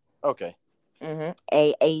 yeah. Okay.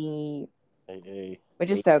 AA. Which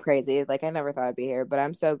is so crazy. Like, I never thought I'd be here, but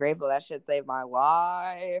I'm so grateful. That shit saved my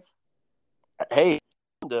life. Hey,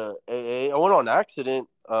 the AA. I went on accident.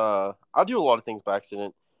 I do a lot of things by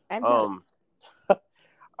accident. I was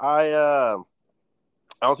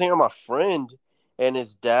hanging out with my friend and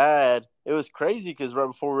his dad. It was crazy because right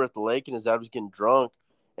before we were at the lake and his dad was getting drunk.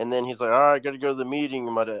 And then he's like, all right, I got to go to the meeting.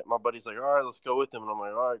 And my buddy's like, all right, let's go with him. And I'm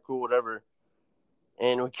like, all right, cool, whatever.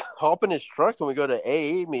 And we hop in his truck and we go to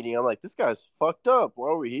AA meeting. I'm like, this guy's fucked up. Why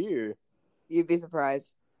are we here? You'd be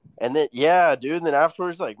surprised. And then, yeah, dude. And then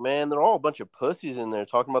afterwards, like, man, they're all a bunch of pussies in there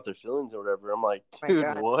talking about their feelings or whatever. I'm like, dude,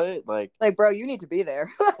 what? Like, bro, you need to be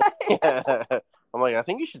there. Yeah. I'm like, I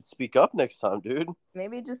think you should speak up next time, dude.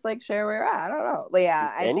 Maybe just like share where you're at. I don't know. But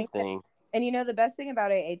yeah, anything. And you know, the best thing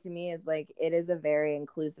about AA to me is like it is a very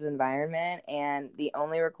inclusive environment, and the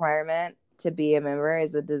only requirement to be a member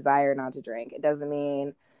is a desire not to drink. It doesn't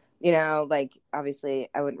mean, you know, like obviously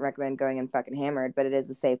I wouldn't recommend going and fucking hammered, but it is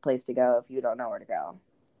a safe place to go if you don't know where to go.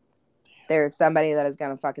 There's somebody that is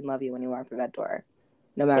gonna fucking love you when you walk through that door,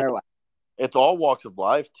 no matter what. It's all walks of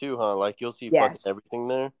life too, huh? Like you'll see fucking everything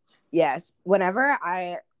there. Yes. Whenever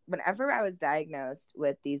I was diagnosed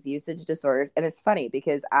with these usage disorders, and it's funny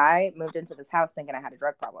because I moved into this house thinking I had a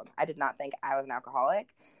drug problem. I did not think I was an alcoholic.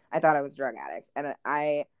 I thought I was a drug addict. And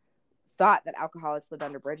I thought that alcoholics lived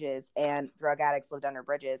under bridges and drug addicts lived under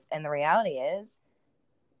bridges. And the reality is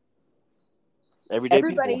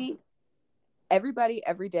everybody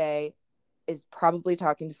every day is probably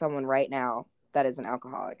talking to someone right now that is an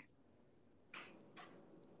alcoholic.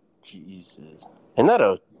 Jesus. Isn't that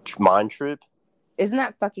a mind trip? Isn't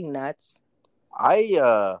that fucking nuts?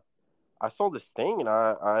 I saw this thing and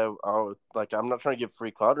I was like, I'm not trying to give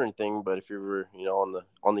free clout or anything, but if you were, you know,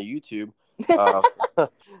 on the YouTube,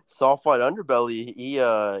 Soft White Underbelly, he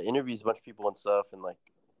interviews a bunch of people and stuff and like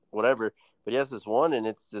whatever. But he has this one and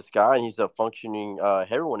it's this guy and he's a functioning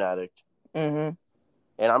heroin addict. Mm-hmm.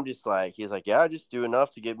 And I'm just like, he's like, yeah, I just do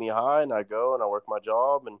enough to get me high and I go and I work my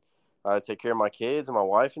job and I take care of my kids and my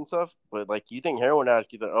wife and stuff. But like, you think heroin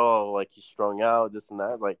addict, you think, oh, like he's strung out, this and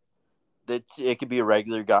that. Like, it could be a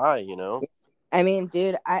regular guy, you know? I mean,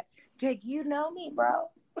 dude, Jake, you know me, bro.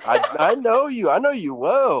 I know you. I know you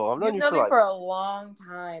well. I've known you for, for a long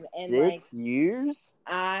time. And 6 years?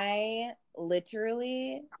 I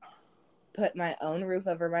literally put my own roof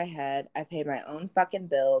over my head. I paid my own fucking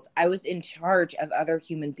bills. I was in charge of other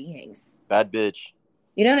human beings. Bad bitch.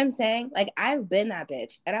 You know what I'm saying? Like, I've been that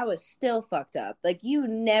bitch, and I was still fucked up. Like, you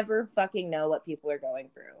never fucking know what people are going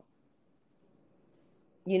through.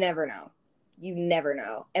 You never know. You never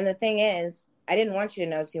know. And the thing is, I didn't want you to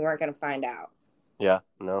know so you weren't going to find out. Yeah,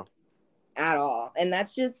 no. At all. And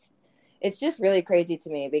that's just, it's just really crazy to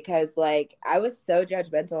me because, like, I was so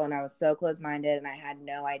judgmental and I was so close-minded and I had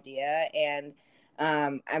no idea. And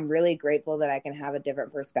I'm really grateful that I can have a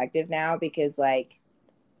different perspective now because like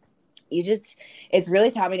it's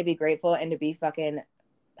really taught me to be grateful and to be fucking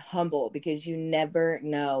humble because you never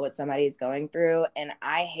know what somebody is going through. And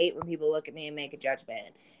I hate when people look at me and make a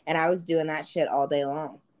judgment. And I was doing that shit all day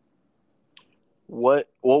long. What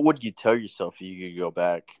would you tell yourself if you could go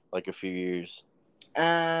back like a few years?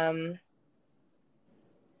 How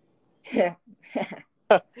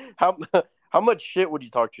much shit would you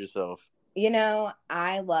talk to yourself? You know,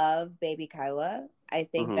 I love baby Kyla. I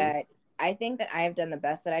think that I have done the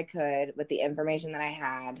best that I could with the information that I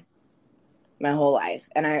had my whole life.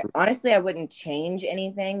 And I honestly, I wouldn't change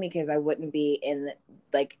anything because I wouldn't be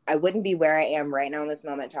I wouldn't be where I am right now in this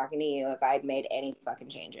moment talking to you if I'd made any fucking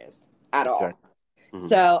changes at all.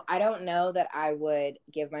 So I don't know that I would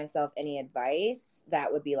give myself any advice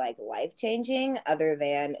that would be like life-changing other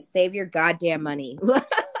than save your goddamn money.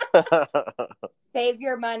 Save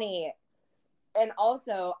your money. And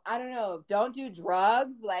also, I don't know, don't do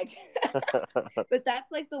drugs. Like, but that's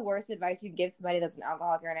like the worst advice you'd give somebody that's an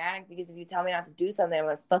alcoholic or an addict because if you tell me not to do something, I'm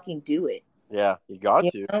going to fucking do it. Yeah, you got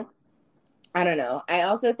to. Know? I don't know. I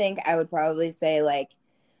also think I would probably say, like,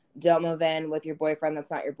 don't move in with your boyfriend that's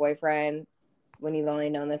not your boyfriend when you've only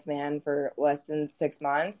known this man for less than 6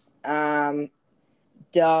 months. Don't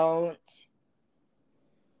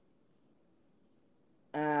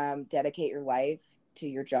dedicate your life to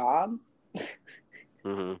your job.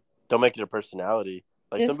 Don't make it a personality.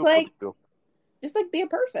 Like just like be a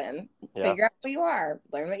person. Yeah. Figure out who you are.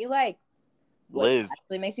 Learn what you like. Live. What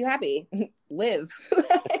actually makes you happy. Live.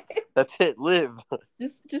 That's it. Live.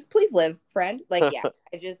 Just please live, friend. Like, yeah.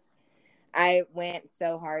 I went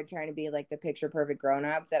so hard trying to be like the picture perfect grown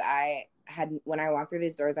up that when I walked through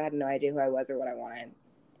these doors, I had no idea who I was or what I wanted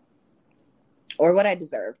or what I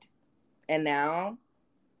deserved. And now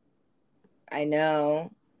I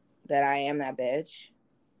know that I am that bitch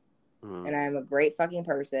and I'm a great fucking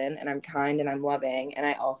person and I'm kind and I'm loving. And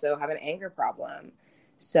I also have an anger problem.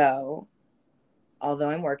 So although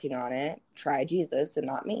I'm working on it, try Jesus and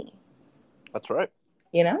not me. That's right.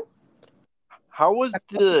 You know? How was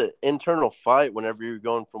the internal fight whenever you're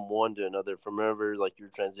going from one to another, from whenever like you're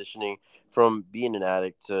transitioning from being an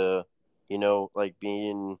addict to, you know, like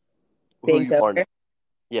being who you are now?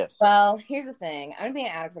 Yes. Well, here's the thing. I'm going to be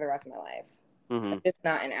an addict for the rest of my life. I'm just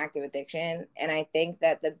not an active addiction. And I think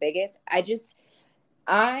that the biggest,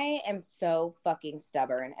 I am so fucking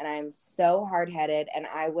stubborn and I'm so hard-headed and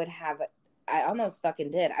I almost fucking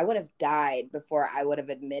did. I would have died before I would have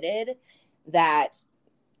admitted that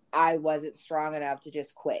I wasn't strong enough to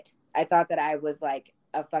just quit. I thought that I was like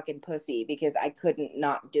a fucking pussy because I couldn't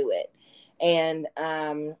not do it. And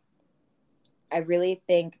I really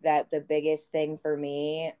think that the biggest thing for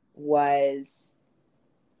me was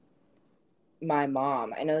my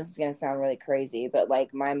mom. I know this is going to sound really crazy, but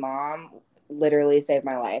like my mom literally saved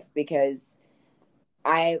my life because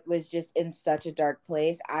I was just in such a dark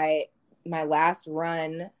place. My last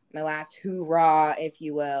hoorah, if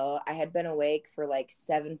you will, I had been awake for like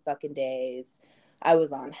 7 fucking days. I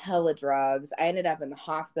was on hella drugs. I ended up in the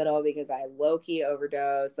hospital because I low-key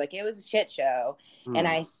overdosed. Like it was a shit show. And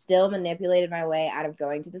I still manipulated my way out of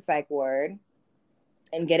going to the psych ward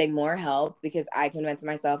and getting more help because I convinced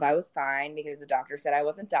myself I was fine because the doctor said I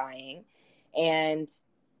wasn't dying. And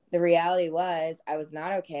the reality was I was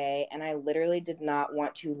not okay. And I literally did not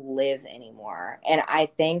want to live anymore. And I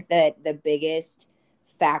think that the biggest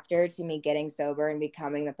factor to me getting sober and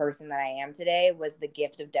becoming the person that I am today was the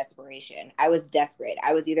gift of desperation. I was desperate.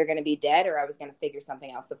 I was either going to be dead or I was going to figure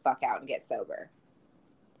something else the fuck out and get sober.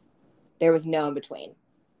 There was no in between.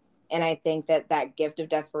 And I think that gift of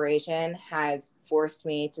desperation has forced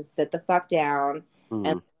me to sit the fuck down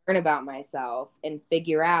and learn about myself and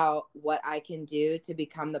figure out what I can do to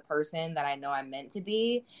become the person that I know I'm meant to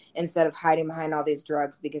be instead of hiding behind all these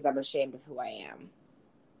drugs because I'm ashamed of who I am.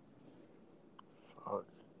 Fuck.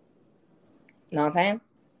 Know what I'm saying?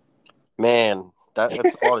 Man, that's a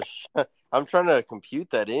lot of shit. I'm trying to compute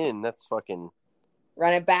that in. That's fucking...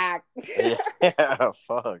 Run it back. Yeah,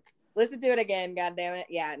 fuck. Listen to it again, goddammit.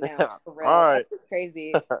 Yeah, no, for real. All right. That's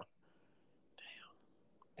crazy. Damn.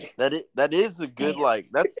 That is a good, like,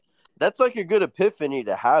 that's like a good epiphany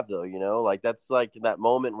to have, though, you know? Like, that's like that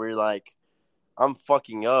moment where you're like, I'm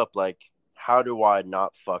fucking up. Like, how do I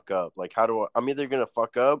not fuck up? Like, I'm either going to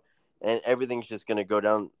fuck up and everything's just going to go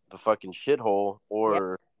down the fucking shithole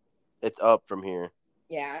or it's up from here.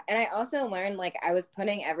 Yeah. And I also learned, like, I was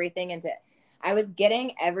getting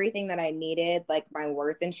everything that I needed, like my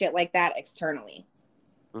worth and shit like that, externally.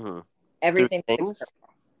 Everything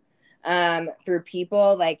external. Through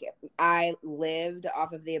people. Like I lived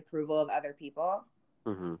off of the approval of other people.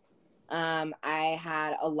 I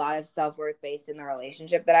had a lot of self-worth based in the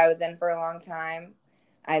relationship that I was in for a long time.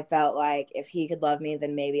 I felt like if he could love me,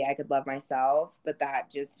 then maybe I could love myself, but that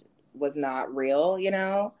just was not real, you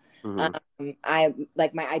know? Mm-hmm. I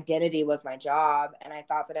like my identity was my job, and I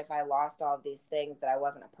thought that if I lost all of these things that I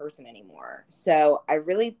wasn't a person anymore. So I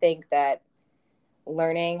really think that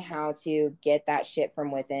learning how to get that shit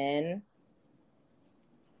from within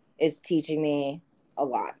is teaching me a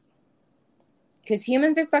lot. Because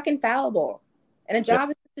humans are fucking fallible. And a job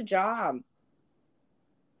is just a job.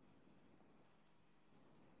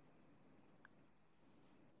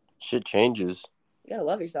 Shit changes. You gotta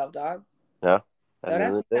love yourself, dog. Yeah. At Don't the end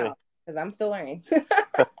ask of me the day. how, because I'm still learning.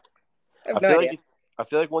 I I have no feel idea. I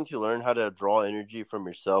feel like once you learn how to draw energy from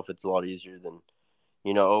yourself, it's a lot easier than,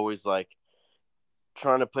 always like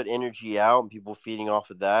trying to put energy out and people feeding off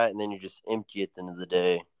of that, and then you're just empty at the end of the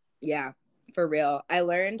day. Yeah, for real. I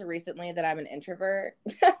learned recently that I'm an introvert.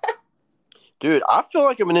 Dude, I feel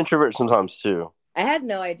like I'm an introvert sometimes too. I had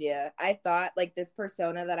no idea. I thought like this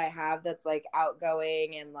persona that I have that's like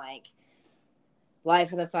outgoing and like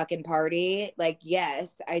life of the fucking party. Like,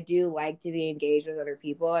 yes, I do like to be engaged with other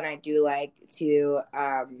people, and I do like to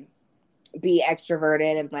be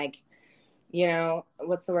extroverted and like, you know,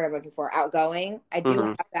 what's the word I'm looking for? Outgoing. I do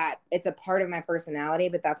have that. It's a part of my personality,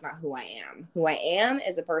 but that's not who I am. Who I am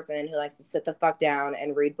is a person who likes to sit the fuck down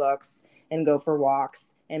and read books and go for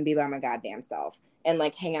walks and be by my goddamn self and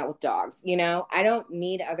like hang out with dogs. You know, I don't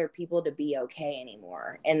need other people to be okay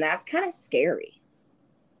anymore. And that's kind of scary.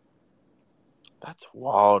 That's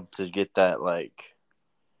wild to get that, like,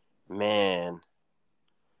 man.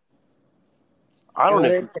 I I'm don't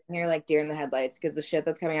literally know. sitting here like deer in the headlights because the shit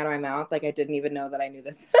that's coming out of my mouth, like I didn't even know that I knew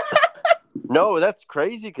this. No, that's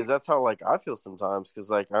crazy because that's how, like, I feel sometimes. Because,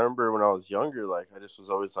 like, I remember when I was younger, like, I just was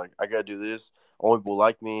always like, I gotta do this. Only people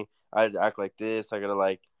like me. I had to act like this. I gotta,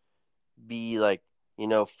 like, be, like,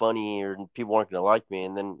 funny, or people aren't gonna like me.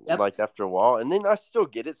 And then, Yep. like, after a while, and then I still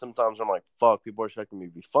get it sometimes. I'm like, fuck, people are expecting me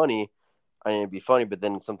to be funny. I need to be funny. But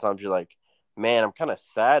then sometimes you're like, man, I'm kind of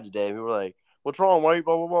sad today. People are like, what's wrong? Why are you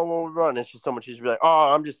blah, blah, blah, blah, blah? And it's just so much easier to be like,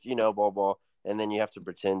 oh, I'm just, blah, blah. And then you have to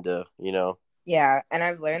pretend to, Yeah, and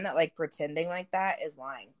I've learned that like pretending like that is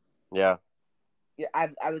lying. Yeah.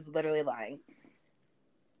 I was literally lying.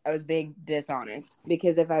 I was being dishonest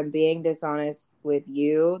because if I'm being dishonest with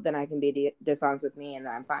you, then I can be dishonest with me, and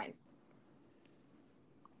then I'm fine.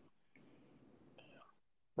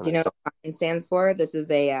 Do you know what FINE stands for? This is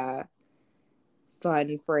a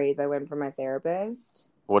fun phrase I learned from my therapist.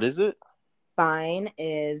 What is it? FINE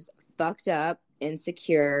is fucked up,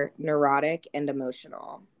 insecure, neurotic, and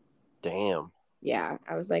emotional. Damn. Yeah,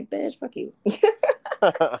 I was like, bitch, fuck you.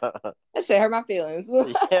 That shit hurt my feelings.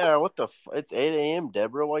 Yeah, what the it's 8 a.m.,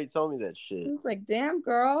 Deborah. Why are you telling me that shit? I was like, damn,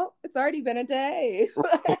 girl, it's already been a day.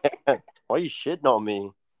 Why are you shitting on me?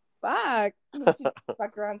 Fuck. She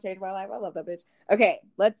fucked around and changed my life. I love that bitch. Okay,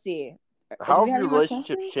 let's see. How have your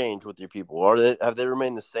relationships changed with your people? Have they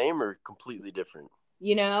remained the same or completely different?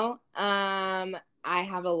 You know, I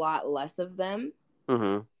have a lot less of them.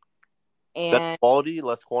 Mm-hmm. And That's quality,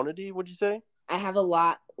 less quantity, would you say? I have a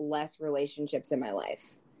lot less relationships in my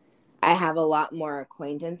life. I have a lot more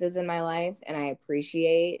acquaintances in my life, and I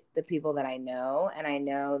appreciate the people that I know. And I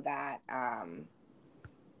know that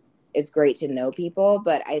it's great to know people,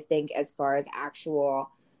 but I think as far as actual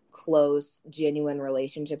close, genuine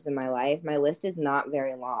relationships in my life, my list is not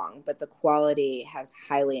very long, but the quality has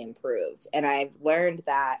highly improved. And I've learned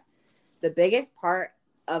that the biggest part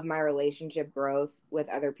of my relationship growth with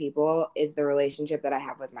other people is the relationship that I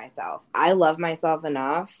have with myself. I love myself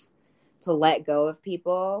enough to let go of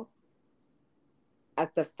people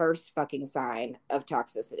at the first fucking sign of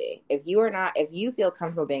toxicity. If you feel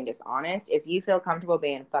comfortable being dishonest, if you feel comfortable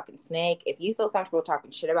being a fucking snake, if you feel comfortable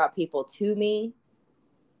talking shit about people to me,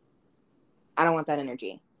 I don't want that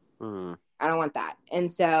energy. Mm-hmm. I don't want that. And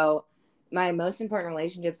so my most important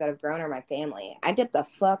relationships that have grown are my family. I dipped the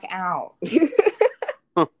fuck out.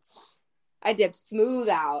 I dipped smooth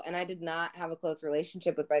out, and I did not have a close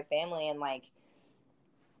relationship with my family. And like,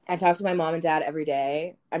 I talk to my mom and dad every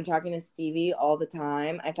day. I'm talking to Stevie all the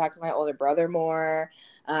time. I talk to my older brother more.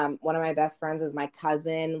 One of my best friends is my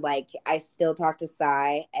cousin. Like, I still talk to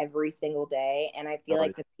Sai every single day. And I feel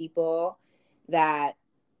like the people that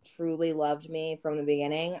truly loved me from the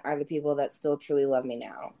beginning are the people that still truly love me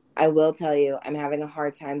now. I will tell you, I'm having a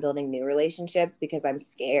hard time building new relationships because I'm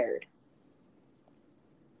scared.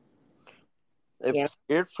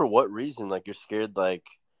 Scared for what reason? Like, you're scared, like,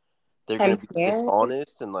 they're going to be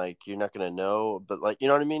dishonest and, like, you're not going to know. But, like, you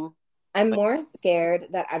know what I mean? I'm more scared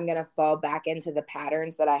that I'm going to fall back into the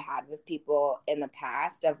patterns that I had with people in the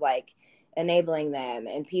past of, like, enabling them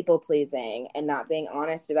and people pleasing and not being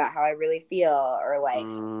honest about how I really feel or like,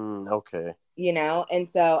 okay. you know? And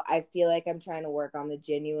so I feel like I'm trying to work on the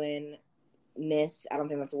genuineness. I don't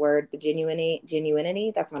think that's a word. The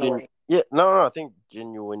genuinity. That's not a word. Yeah, no, I think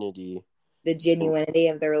genuinity. The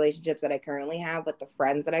genuinity of the relationships that I currently have with the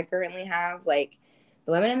friends that I currently have. Like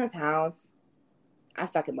the women in this house, I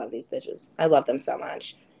fucking love these bitches. I love them so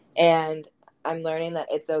much. And I'm learning that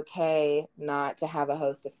it's okay not to have a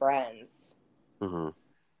host of friends. Mm-hmm.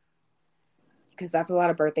 Because that's a lot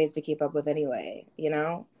of birthdays to keep up with anyway, you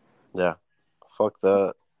know? Yeah. Fuck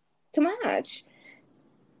that. Too much.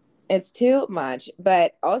 It's too much.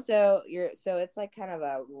 But also so it's like kind of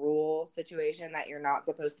a rule situation that you're not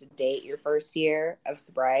supposed to date your first year of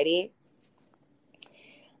sobriety.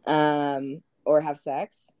 Or have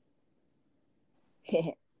sex.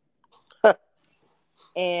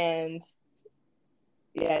 And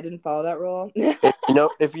yeah, I didn't follow that rule.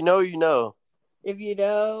 if you know, you know. If you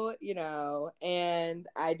know, you know. And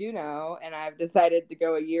I do know, and I've decided to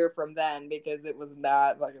go a year from then because it was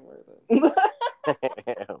not fucking worth it.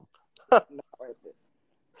 Damn. Not worth it.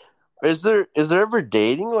 Is there ever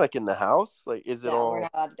dating like in the house? Like, is it No, all? we're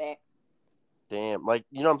not allowed to date. Damn, like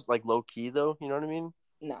I'm like low key though. You know what I mean?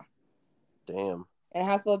 No. Damn. In a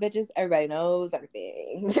house full of bitches, everybody knows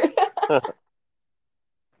everything.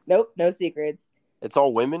 Nope, no secrets. It's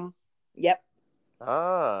all women. Yep.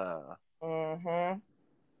 Ah. Mm-hmm.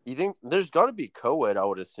 You think there's got to be co-ed? I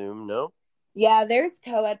would assume. No. Yeah, there's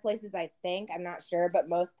co-ed places. I think I'm not sure, but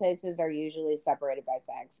most places are usually separated by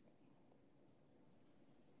sex.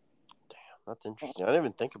 That's interesting. I didn't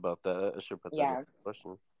even think about that. I should put that in the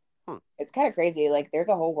question. It's kind of crazy. Like, there's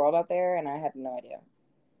a whole world out there, and I had no idea.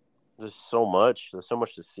 There's so much. There's so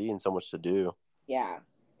much to see and so much to do. Yeah,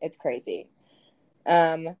 it's crazy.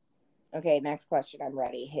 Okay, next question. I'm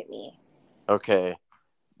ready. Hit me. Okay.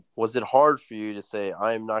 Was it hard for you to say,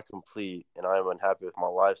 I am not complete and I am unhappy with my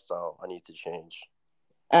lifestyle? I need to change.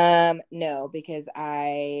 No, because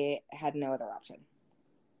I had no other option.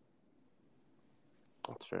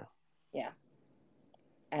 That's fair. Yeah.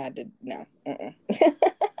 I had to, no.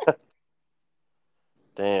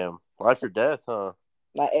 Damn. Life or death, huh?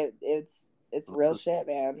 Like it's real shit,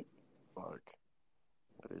 man. Fuck.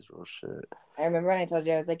 That is real shit. I remember when I told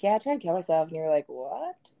you, I was like, yeah, I tried to kill myself. And you were like,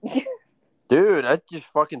 what? Dude, that just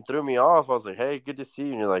fucking threw me off. I was like, hey, good to see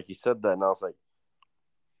you. And you're like, you said that. And I was like,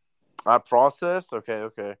 I process? Okay.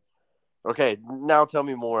 Okay, now tell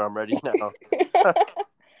me more. I'm ready now.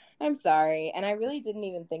 I'm sorry. And I really didn't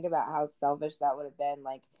even think about how selfish that would have been.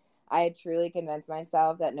 Like, I had truly convinced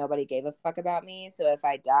myself that nobody gave a fuck about me. So if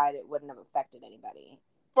I died, it wouldn't have affected anybody.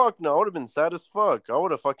 Fuck no. I would have been sad as fuck. I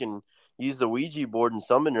would have fucking used the Ouija board and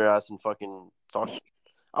summoned your ass and fucking talked.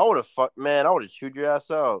 I would have chewed your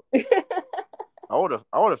ass out. I would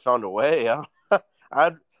have found a way.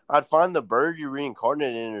 I'd find the bird you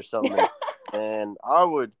reincarnated in or something. And I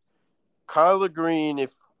would, Kyla Green,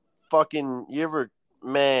 if fucking you ever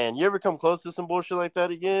come close to some bullshit like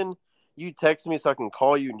that again, you text me so I can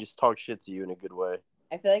call you and just talk shit to you in a good way.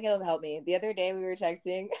 I feel like it'll help me. The other day we were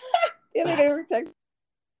texting.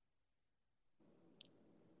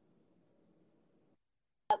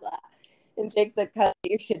 And Jake said, cut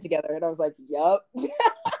your shit together. And I was like, yup.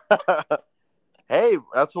 Hey,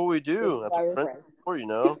 that's what we do. That's what why we're friends for, you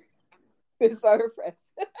know? This is why we're friends.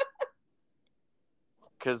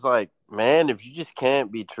 Because, like, man, if you just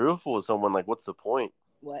can't be truthful with someone, like, what's the point?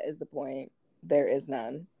 What is the point? There is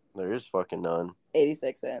none. There is fucking none.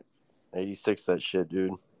 86 cent. 86 that shit,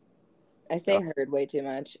 dude. I say heard way too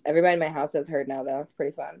much. Everybody in my house says heard now, though. It's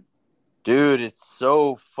pretty fun. Dude, it's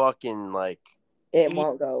so fucking, like... It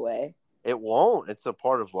won't go away. It won't. It's a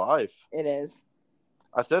part of life. It is.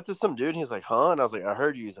 I said to some dude, he's like, huh? And I was like, I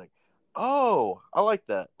heard you. He's like, oh, I like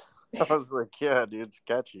that. I was like, yeah, dude, it's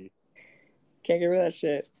catchy. Can't get rid of that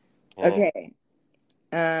shit. Yeah. Okay.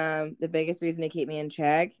 The biggest reason to keep me in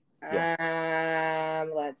check. Yeah.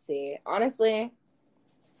 Let's see. Honestly,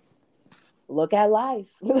 look at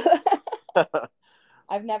life.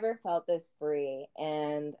 I've never felt this free,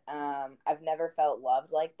 and I've never felt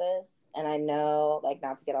loved like this. And I know, like,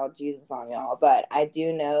 not to get all Jesus on y'all, but I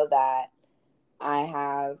do know that I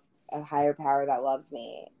have a higher power that loves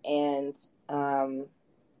me, and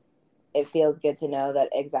it feels good to know that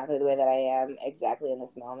exactly the way that I am, exactly in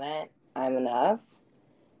this moment, I'm enough,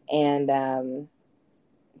 and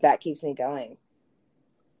that keeps me going.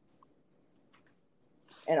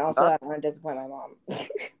 And also, I don't want to disappoint my mom.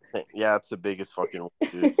 Yeah, it's the biggest fucking one,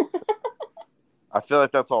 dude. I feel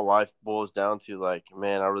like that's all life boils down to. Like,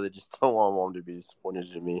 man, I really just don't want mom to be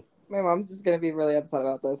disappointed in me. My mom's just gonna be really upset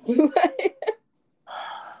about this.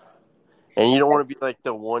 And you don't want to be like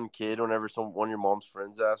the one kid whenever one of your mom's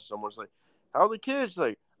friends asks, someone's like, "How are the kids?"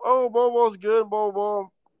 Like, "Oh, Bobo's good,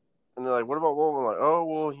 Bobo." And they're like, "What about Bobo?" I'm like, "Oh,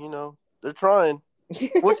 well, they're trying."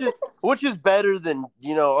 Which is better than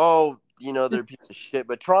they're a piece of shit,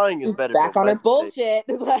 but trying is better Back than on her Wednesday.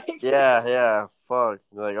 bullshit. Like, Yeah, fuck.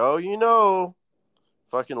 Like, oh,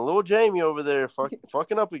 fucking little Jamie over there,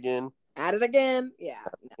 fucking up again. at it again. Yeah,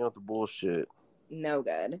 With the bullshit. no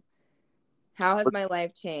good. How has my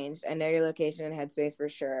life changed? I know your location and headspace for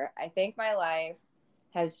sure. I think my life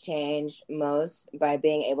has changed most by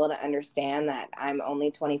being able to understand that I'm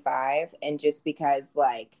only 25, and just because,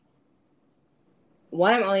 like,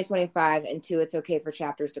 one, I'm only 25, and two, it's okay for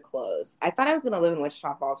chapters to close. I thought I was going to live in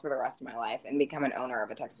Wichita Falls for the rest of my life and become an owner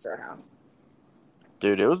of a Texas Roadhouse.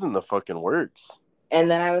 Dude, it was in the fucking works.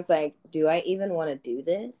 And then I was like, do I even want to do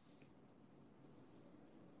this?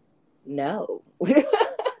 No.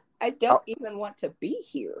 I don't even want to be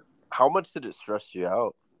here. How much did it stress you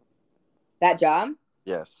out? That job?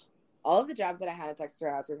 Yes. All of the jobs that I had at Texas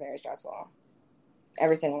Roadhouse were very stressful.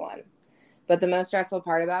 Every single one. But the most stressful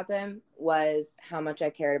part about them was how much I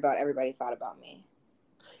cared about everybody thought about me.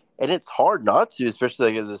 And it's hard not to,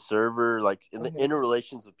 especially like as a server, like in the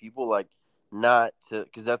interrelations with people, like not to,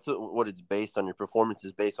 because that's what it's based on. Your performance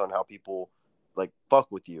is based on how people like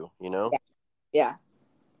fuck with you, you know? Yeah.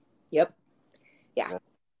 Yep. Yeah.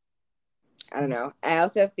 I don't know. I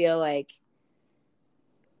also feel like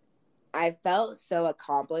I felt so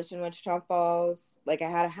accomplished in Wichita Falls. Like I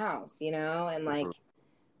had a house, and like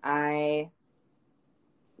I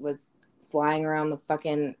was flying around the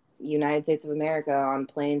fucking United States of America on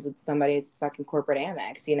planes with somebody's fucking corporate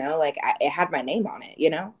Amex, like it had my name on it,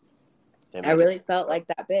 I really felt like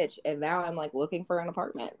that bitch. And now I'm like looking for an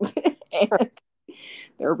apartment. And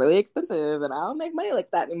they're really expensive and I don't make money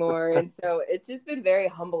like that anymore. And so it's just been very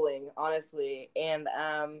humbling, honestly. And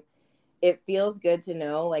it feels good to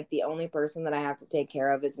know like the only person that I have to take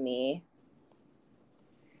care of is me.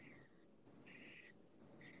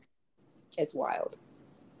 It's wild.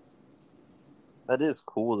 That is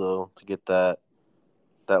cool though, to get that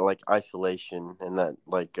like isolation and that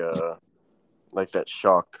like that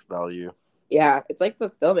shock value. Yeah, it's like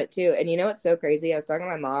fulfillment too. And you know what's so crazy? I was talking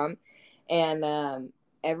to my mom, and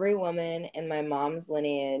every woman in my mom's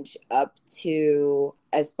lineage up to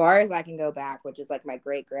as far as I can go back, which is like my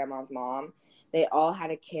great grandma's mom, they all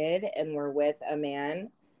had a kid and were with a man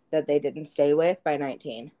that they didn't stay with by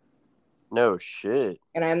 19. No shit.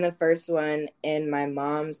 And I'm the first one in my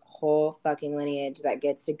mom's whole fucking lineage that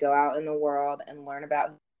gets to go out in the world and learn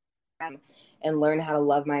about and learn how to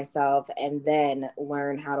love myself and then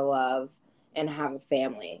learn how to love and have a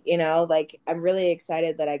family. Like I'm really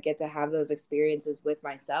excited that I get to have those experiences with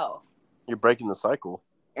myself. You're breaking the cycle.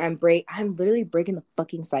 I'm literally breaking the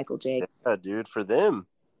fucking cycle, Jake. Yeah, dude, for them.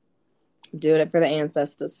 I'm doing it for the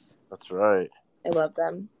ancestors. That's right. I love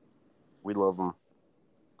them. We love them.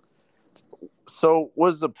 So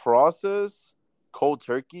was the process cold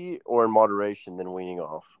turkey or in moderation then weaning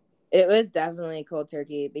off? It was definitely cold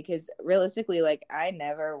turkey because realistically, like I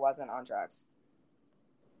never wasn't on drugs.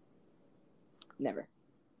 Never.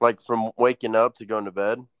 Like from waking up to going to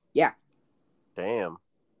bed? Yeah. Damn.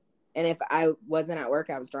 And if I wasn't at work,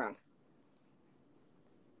 I was drunk.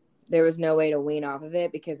 There was no way to wean off of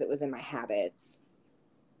it because it was in my habits.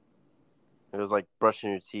 It was like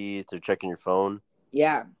brushing your teeth or checking your phone?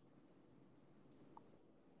 Yeah.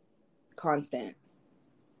 Constant.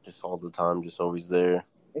 Just all the time, just always there.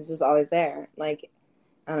 It's just always there. Like,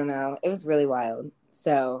 I don't know. It was really wild.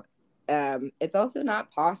 So, it's also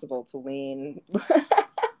not possible to wean.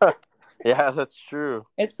 Yeah, that's true.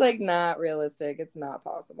 It's like not realistic. It's not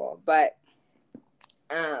possible. But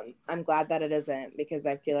I'm glad that it isn't because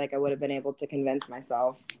I feel like I would have been able to convince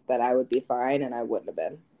myself that I would be fine and I wouldn't have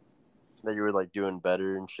been. That you were like doing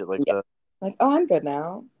better and shit like that? Like, oh, I'm good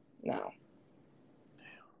now. No.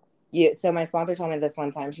 So my sponsor told me this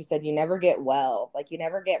one time. She said, you never get well. Like, you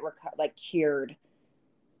never get cured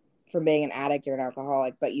from being an addict or an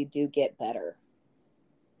alcoholic, but you do get better.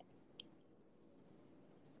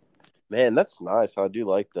 Man, that's nice. I do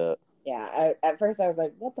like that. Yeah. At first, I was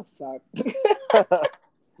like, what the fuck?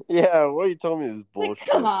 Yeah, what you told me is bullshit. Like,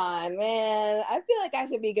 come on, man. I feel like I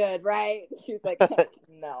should be good, right? She was like,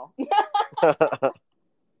 no. I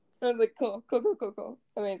was like, cool.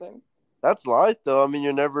 Amazing. That's life, though. I mean,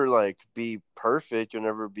 you'll never like be perfect. You'll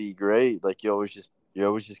never be great. Like you're always just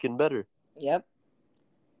getting better. Yep.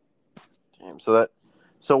 Damn. So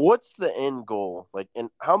what's the end goal? Like, and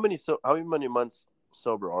how many months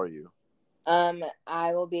sober are you?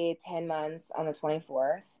 I will be 10 months on the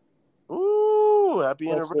 24th. Ooh, happy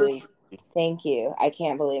anniversary. Thank you. I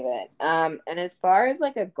can't believe it. And as far as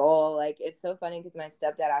like a goal, like it's so funny because my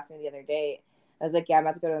stepdad asked me the other day. I was like, "Yeah, I'm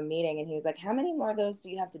about to go to a meeting," and he was like, "How many more of those do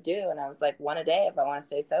you have to do?" And I was like, "One a day if I want to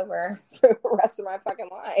stay sober for the rest of my fucking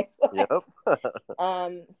life." Yep.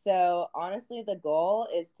 So honestly, the goal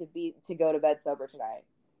is to go to bed sober tonight.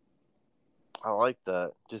 I like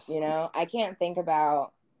that. I can't think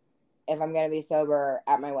about if I'm going to be sober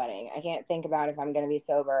at my wedding. I can't think about if I'm going to be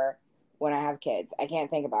sober when I have kids. I can't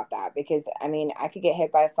think about that because, I mean, I could get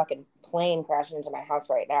hit by a fucking plane crashing into my house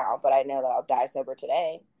right now, but I know that I'll die sober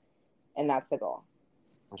today, and that's the goal.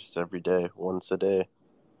 Just every day, once a day.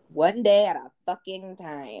 One day at a fucking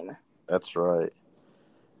time. That's right.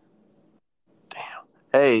 Damn.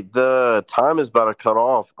 Hey, the time is about to cut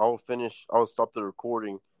off. I'll stop the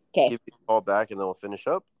recording. Okay. Give you a call back, and then we'll finish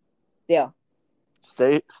up. Deal.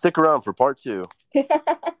 Stick around for part 2.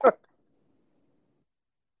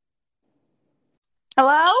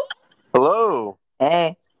 Hello? Hello.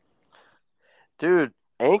 Hey. Dude,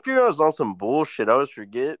 Anchor is on some bullshit. I always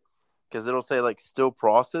forget because it'll say like still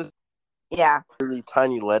processed. Yeah. Really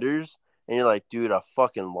tiny letters, and you're like, dude, I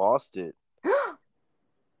fucking lost it.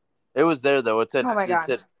 It was there though. It said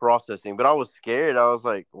processing, but I was scared. I was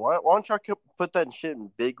like, why don't y'all put that shit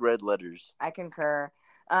in big red letters? I concur.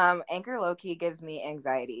 Anchor low-key gives me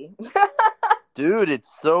anxiety. Dude, it's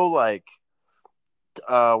so like,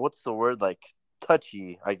 what's the word? Like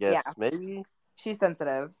touchy, I guess. Yeah. Maybe. She's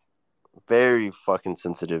sensitive. Very fucking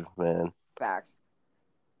sensitive, man. Facts.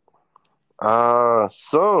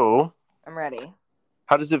 So. I'm ready.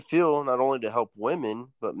 How does it feel not only to help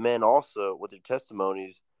women, but men also with their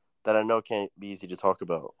testimonies that I know can't be easy to talk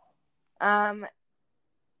about?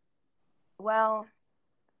 Well,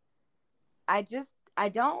 I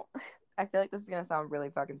don't, I feel like this is going to sound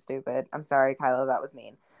really fucking stupid. I'm sorry, Kylo, that was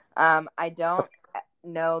mean. I don't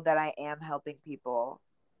know that I am helping people,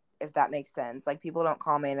 if that makes sense. Like, people don't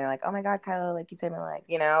call me and they're like, "Oh my God, Kylo, like you saved my life,"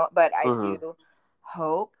 but I do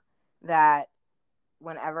hope that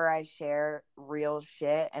whenever I share real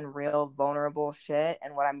shit and real vulnerable shit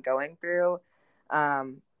and what I'm going through,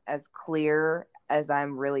 as clear as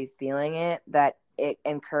I'm really feeling it, that it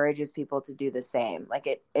encourages people to do the same. Like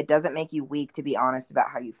it doesn't make you weak to be honest about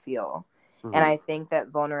how you feel. Mm-hmm. And I think that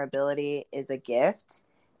vulnerability is a gift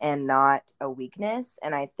and not a weakness.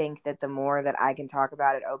 And I think that the more that I can talk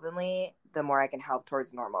about it openly, the more I can help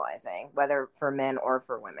towards normalizing, whether for men or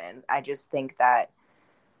for women. I just think that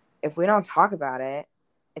if we don't talk about it,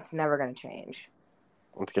 it's never going to change.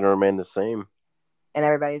 It's going to remain the same. And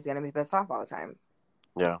everybody's going to be pissed off all the time.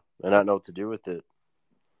 Yeah, and not know what to do with it.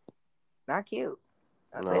 Not cute.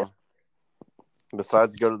 No.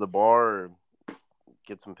 Besides go to the bar or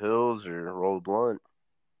get some pills or roll a blunt.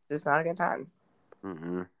 Just not a good time.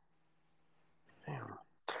 Mm-mm. Damn.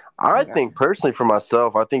 I think personally for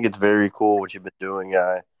myself, I think it's very cool what you've been doing.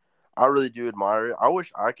 I really do admire it. I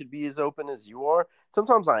wish I could be as open as you are.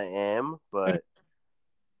 Sometimes I am, but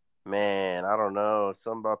man, I don't know.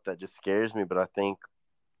 Something about that just scares me. But I think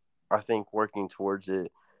working towards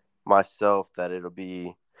it myself, that it'll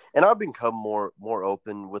be, and I've become more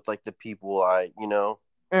open with like the people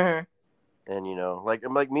Mm-hmm. And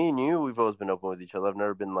like me and you, we've always been open with each other. I've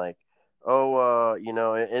never been like, oh,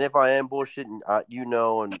 and if I am bullshitting,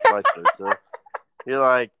 and vice versa. You're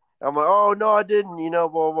like, I'm like, oh no, I didn't, blah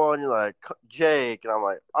blah, and you're like, Jake, and I'm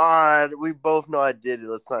like, all right, we both know I did it.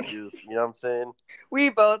 Let's not do this. You know what I'm saying? We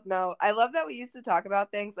both know. I love that we used to talk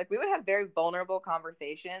about things like we would have very vulnerable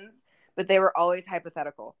conversations, but they were always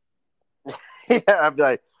hypothetical. Yeah, I'd be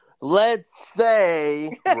like, let's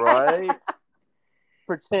say, right?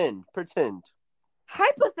 pretend.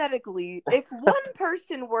 Hypothetically, if one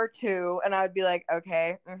person were to, and I would be like,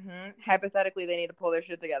 okay, hypothetically, they need to pull their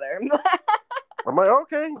shit together. I'm like,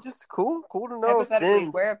 okay, just cool to know. Hypothetically,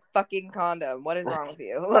 wear a fucking condom. What is wrong with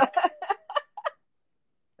you?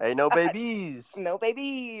 Hey, no babies. No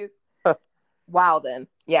babies. Wow, then.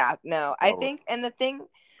 Yeah, no. I think, and the thing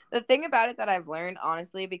about it that I've learned,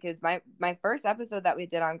 honestly, because my first episode that we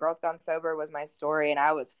did on Girls Gone Sober was my story, and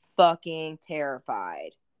I was fucking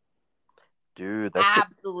terrified. Dude, that's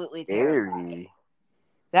absolutely terrified.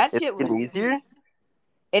 That shit was easier.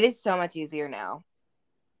 It is so much easier now.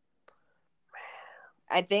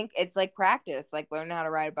 I think it's like practice, like learning how to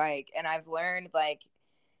ride a bike. And I've learned like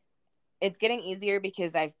it's getting easier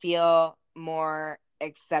because I feel more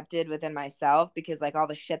accepted within myself, because like all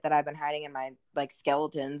the shit that I've been hiding in my like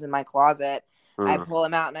skeletons in my closet, I pull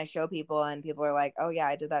them out and I show people, and people are like, oh yeah,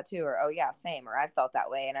 I did that too, or oh yeah, same, or I felt that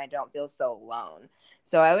way, and I don't feel so alone.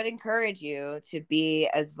 So I would encourage you to be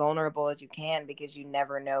as vulnerable as you can, because you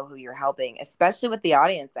never know who you're helping, especially with the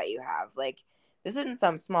audience that you have. Like, this isn't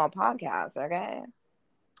some small podcast, okay?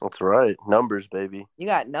 That's right. Numbers, baby. You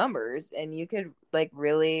got numbers, and you could like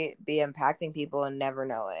really be impacting people and never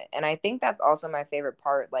know it. And I think that's also my favorite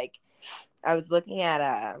part. Like, I was looking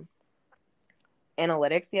at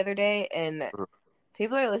analytics the other day, and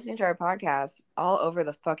people are listening to our podcast all over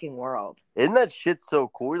the fucking world. Isn't that shit so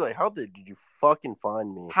cool? You're like, how did you fucking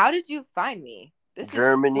find me? How did you find me? This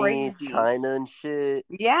Germany, is crazy. China, and shit.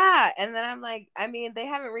 Yeah, and then I'm like, I mean, they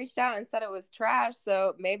haven't reached out and said it was trash,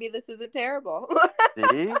 so maybe this isn't terrible.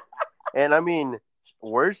 See? And I mean,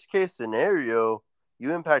 worst case scenario,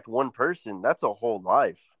 you impact one person, that's a whole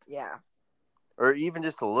life. Yeah. Or even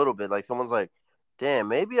just a little bit. Like someone's like, damn,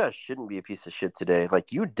 maybe I shouldn't be a piece of shit today.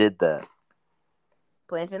 Like you did that.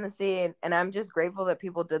 Planting the seed. And I'm just grateful that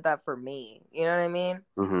people did that for me. You know what I mean?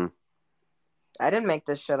 Mm-hmm. I didn't make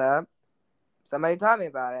this shit up. Somebody taught me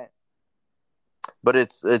about it. But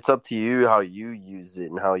it's up to you how you use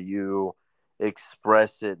it and how you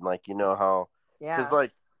express it. And like, you know, how... Yeah. Because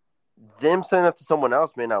like, them saying that to someone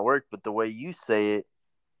else may not work, but the way you say it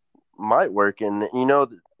might work. And you know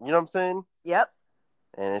what I'm saying? Yep.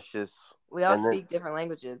 And it's just... We all speak different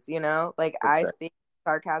languages, you know? Like, exactly. I speak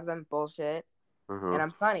sarcasm, bullshit, and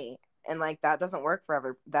I'm funny. And, like, that doesn't work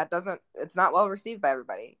for it's not well received by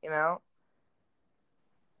everybody, you know?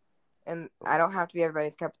 And I don't have to be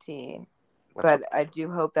everybody's cup of tea. But I do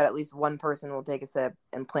hope that at least one person will take a sip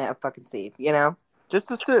and plant a fucking seed, you know? Just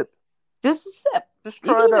a sip. Just a sip. Just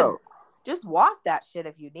try it out. Just walk that shit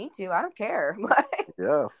if you need to. I don't care.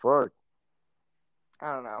 Yeah, fuck.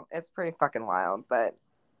 I don't know. It's pretty fucking wild, but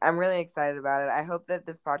I'm really excited about it. I hope that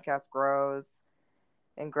this podcast grows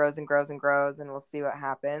and grows and grows and grows, and we'll see what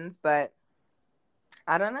happens. But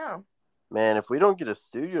I don't know. Man, if we don't get a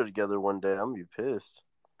studio together one day, I'm going to be pissed.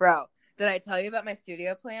 Bro, did I tell you about my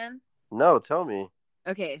studio plan? No, tell me.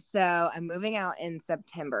 Okay, so I'm moving out in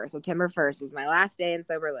September. September 1st is my last day in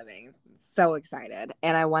sober living. So excited.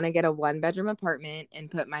 And I want to get a 1-bedroom apartment and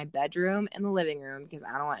put my bedroom in the living room because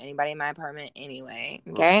I don't want anybody in my apartment anyway.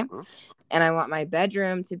 Okay? Mm-hmm. And I want my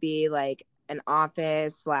bedroom to be like an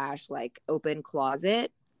office / like open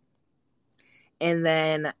closet. And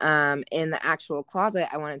then in the actual closet,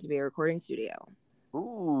 I want it to be a recording studio.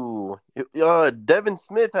 Ooh. Devin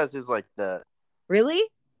Smith has his like that. Really?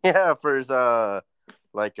 Yeah, for his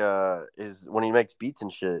is when he makes beats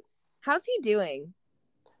and shit. How's he doing?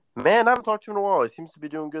 Man, I haven't talked to him in a while. He seems to be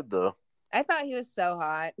doing good though. I thought he was so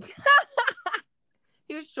hot.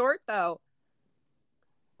 He was short though.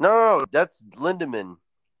 No, that's Lindemann.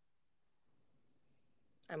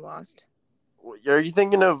 I'm lost. Are you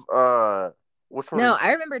thinking of which one? No,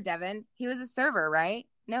 I remember Devin. He was a server, right?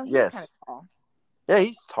 No, he's kind of tall. Yeah,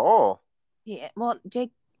 he's tall. Yeah, well,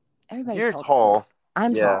 Jake, everybody's You're tall.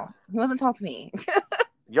 I'm tall. He wasn't tall to me.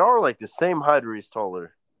 Y'all are like the same height or he's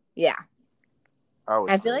taller. Yeah.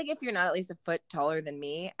 I feel like if you're not at least a foot taller than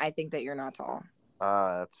me, I think that you're not tall.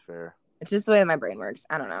 That's fair. It's just the way that my brain works.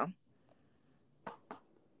 I don't know.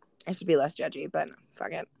 I should be less judgy, but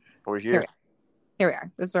fuck it. We're here. Here we are.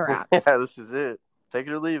 This is where we're at. Yeah, this is it. Take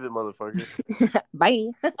it or leave it, motherfucker.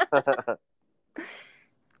 Bye.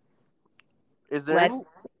 Is there any...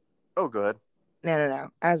 Oh, go ahead. No.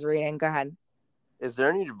 I was reading. Go ahead. Is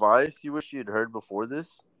there any advice you wish you'd heard before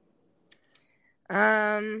this?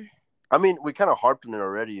 I mean, we kind of harped on it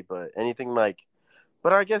already, but anything like...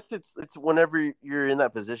 But I guess it's whenever you're in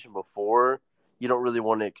that position before, you don't really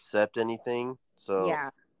want to accept anything. So yeah.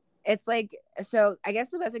 It's like, so I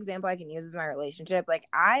guess the best example I can use is my relationship. Like,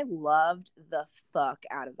 I loved the fuck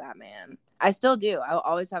out of that man. I still do. I'll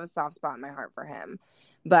always have a soft spot in my heart for him.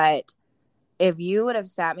 But if you would have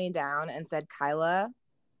sat me down and said, Kyla,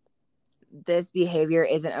 this behavior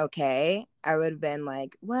isn't okay, I would have been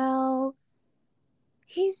like, well,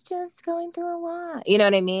 he's just going through a lot. You know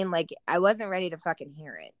what I mean? Like, I wasn't ready to fucking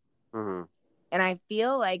hear it. Mm-hmm. And I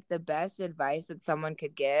feel like the best advice that someone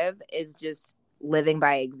could give is just living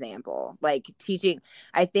by example, like teaching.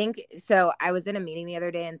 I think so. I was in a meeting the other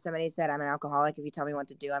day and somebody said, I'm an alcoholic. If you tell me what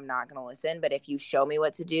to do, I'm not going to listen. But if you show me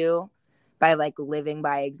what to do by like living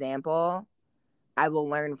by example, I will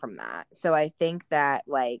learn from that. So I think that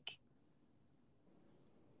like,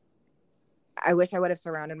 I wish I would have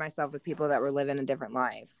surrounded myself with people that were living a different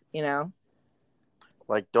life, you know?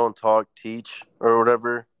 Like, don't talk, teach, or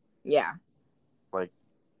whatever. Yeah. Like,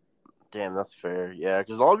 damn, that's fair. Yeah,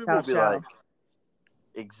 because a lot of people will be like,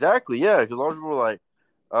 exactly, yeah, because a lot of people are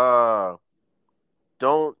like,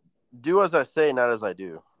 don't do as I say, not as I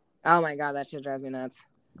do. Oh my God, that shit drives me nuts.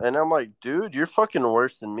 And I'm like, dude, you're fucking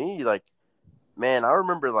worse than me. Like, man, I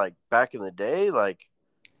remember like back in the day, like,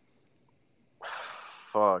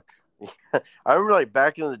 fuck. I remember like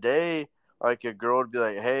back in the day, like a girl would be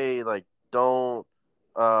like, hey, like, don't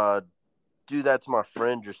do do that to my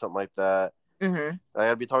friend or something like that. Mm-hmm. Like,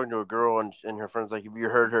 I'd be talking to a girl and her friend's like, "If you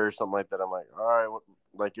hurt her or something like that," I'm like, "All right, well,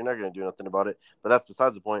 like you're not gonna do nothing about it." But that's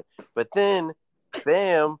besides the point. But then,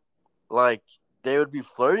 bam, like they would be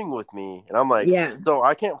flirting with me, and I'm like, Yeah. "So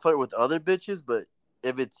I can't flirt with other bitches, but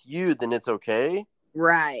if it's you, then it's okay."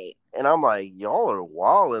 Right. And I'm like, "Y'all are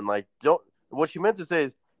wilding." Like, don't. What she meant to say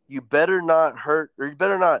is, you better not hurt, or you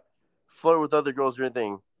better not flirt with other girls or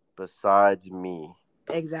anything besides me.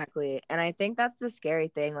 Exactly. And I think that's the scary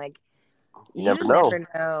thing. Like, You you never know. never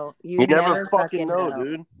know. You never fucking know,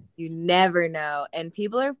 dude. You never know. And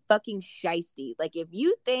people are fucking shisty. Like, if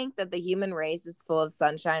you think that the human race is full of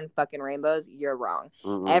sunshine and fucking rainbows, you're wrong.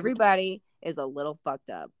 Mm-mm. Everybody is a little fucked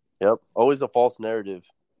up. Yep. Always a false narrative.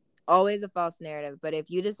 Always a false narrative. But if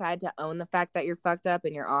you decide to own the fact that you're fucked up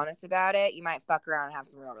and you're honest about it, you might fuck around and have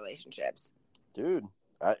some real relationships. Dude,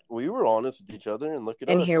 we were honest with each other, and look at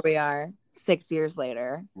us. And here we are, 6 years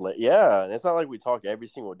later. Yeah, and it's not like we talk every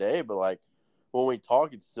single day, but like when we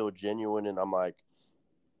talk, it's still genuine. And I'm like,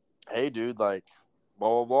 "Hey, dude, like,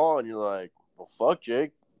 blah blah blah," and you're like, "Well, fuck,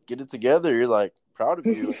 Jake, get it together." You're like, "Proud of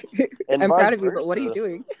you." And I'm proud of you, versa. but what are you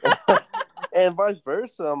doing? And vice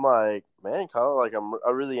versa. I'm like, "Man, Kyle, like,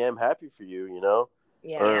 I really am happy for you, you know."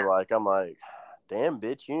 Yeah. Or like, I'm like, "Damn,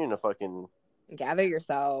 bitch, you need to fucking gather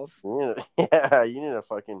yourself." you need to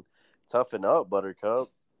fucking toughen up,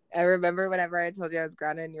 Buttercup. I remember whenever I told you I was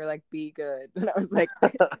grounded and you're like, be good. And I was like,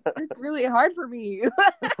 it's really hard for me.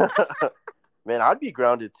 Man, I'd be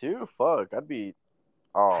grounded too. Fuck. I'd be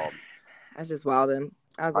I was just wilding.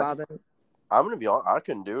 Wilding. I'm gonna be honest, I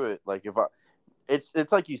couldn't do it. Like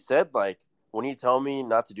it's like you said, like when you tell me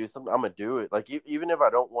not to do something, I'm gonna do it. Like even if I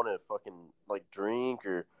don't want to fucking like drink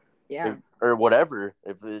or or whatever,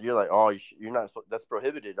 if you're like, "Oh, you're not, that's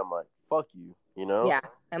prohibited," I'm like, "Fuck you," you know? Yeah,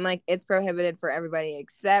 I'm like, it's prohibited for everybody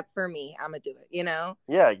except for me. I'm gonna do it, you know?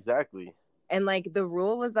 Yeah, exactly. And like the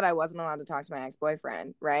rule was that I wasn't allowed to talk to my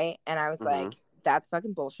ex-boyfriend, right? And I was like, that's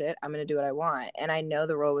fucking bullshit. I'm gonna do what I want. And I know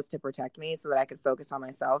the rule was to protect me so that I could focus on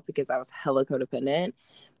myself because I was hella codependent.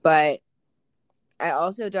 But I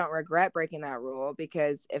also don't regret breaking that rule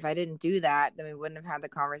because if I didn't do that, then we wouldn't have had the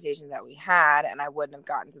conversation that we had, and I wouldn't have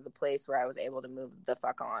gotten to the place where I was able to move the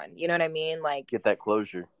fuck on. You know what I mean? Like, get that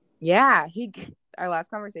closure. Yeah, our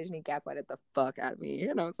last conversation, he gaslighted the fuck out of me,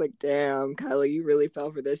 and I was like, "Damn, Kylie, you really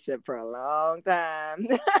fell for this shit for a long time."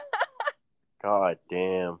 God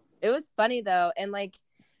damn. It was funny though, and like,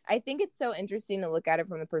 I think it's so interesting to look at it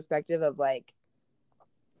from the perspective of like,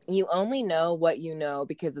 you only know what you know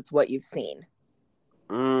because it's what you've seen.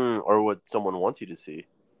 Or what someone wants you to see.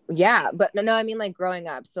 Yeah, but no, I mean like growing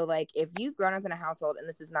up. So like if you've grown up in a household, and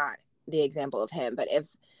this is not the example of him, but if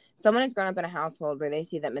someone has grown up in a household where they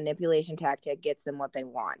see that manipulation tactic gets them what they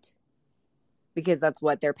want because that's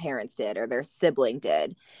what their parents did or their sibling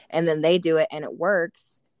did, and then they do it and it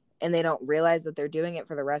works, and they don't realize that they're doing it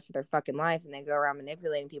for the rest of their fucking life, and they go around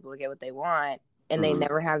manipulating people to get what they want, and they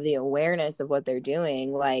never have the awareness of what they're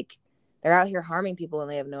doing. Like, they're out here harming people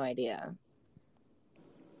and they have no idea.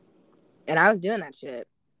 And I was doing that shit,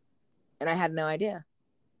 and I had no idea.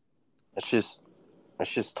 It's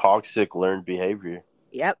just toxic learned behavior.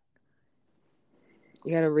 Yep.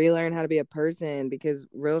 You gotta relearn how to be a person because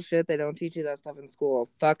real shit, they don't teach you that stuff in school.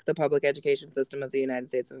 Fuck the public education system of the United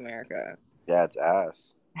States of America. Yeah, it's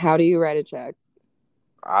ass. How do you write a check?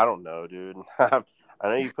 I don't know, dude. I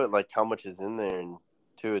know you put like how much is in there and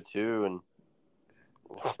 2 and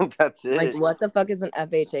that's it. Like, what the fuck is an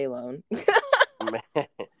FHA loan? Man,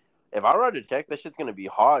 if I write a check, that shit's gonna be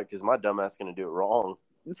hot because my dumbass gonna do it wrong.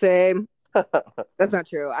 Same. That's not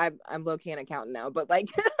true. I'm low-key an accountant now, but like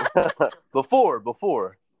before.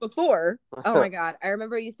 Oh my god, I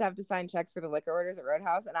remember I used to have to sign checks for the liquor orders at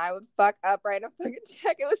Roadhouse, and I would fuck up writing a fucking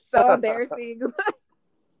check. It was so embarrassing.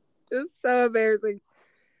 It was so embarrassing.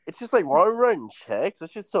 It's just like, why are we writing checks?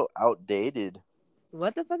 That's just so outdated.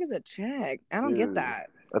 What the fuck is a check? I don't get that.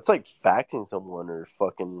 That's like faxing someone or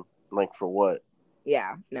fucking like for what?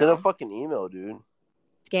 Yeah, no. Send a fucking email, dude.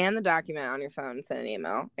 Scan the document on your phone and send an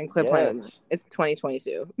email and quit playing with me. It's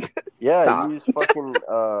 2022. Yeah, Stop. use fucking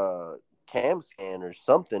cam scan or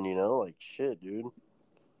something, you know? Like, shit, dude.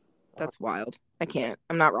 That's wild. I can't.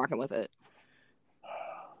 I'm not rocking with it.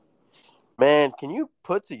 Man, can you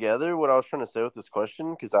put together what I was trying to say with this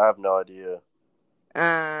question? Because I have no idea.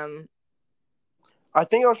 I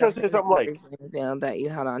think I was trying to say something like that you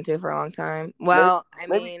held on to for a long time. Well,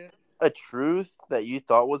 maybe I mean, a truth that you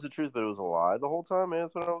thought was the truth, but it was a lie the whole time. Man,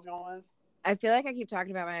 that's what I was going with. I feel like I keep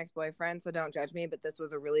talking about my ex-boyfriend, so don't judge me. But this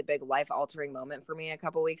was a really big life-altering moment for me a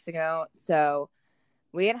couple weeks ago. So,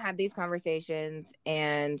 we had these conversations,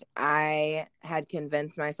 and I had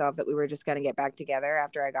convinced myself that we were just going to get back together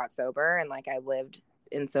after I got sober, and like I lived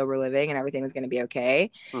in sober living and everything was going to be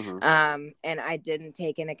okay. And I didn't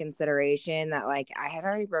take into consideration that like I had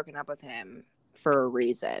already broken up with him for a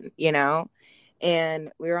reason, you know?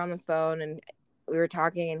 And we were on the phone and we were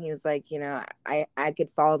talking, and he was like, you know, I could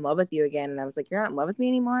fall in love with you again. And I was like, you're not in love with me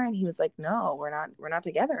anymore? And he was like, no, we're not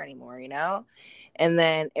together anymore, you know? And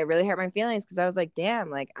then it really hurt my feelings because I was like, damn,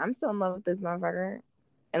 like I'm still in love with this motherfucker.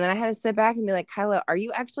 And then I had to sit back and be like, Kyla, are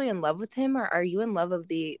you actually in love with him, or are you in love with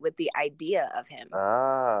the idea of him?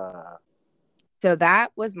 So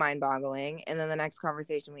that was mind-boggling. And then the next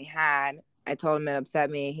conversation we had, I told him it upset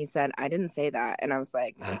me. He said, I didn't say that. And I was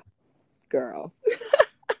like, girl.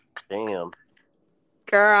 Damn.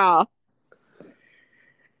 Girl.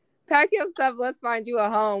 Pack your stuff. Let's find you a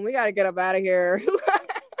home. We got to get up out of here.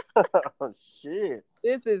 Oh, shit.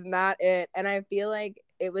 This is not it. And I feel like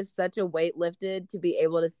it was such a weight lifted to be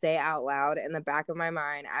able to say out loud in the back of my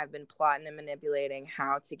mind, I've been plotting and manipulating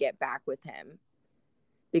how to get back with him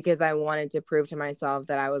because I wanted to prove to myself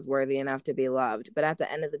that I was worthy enough to be loved. But at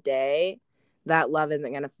the end of the day, that love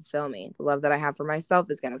isn't going to fulfill me. The love that I have for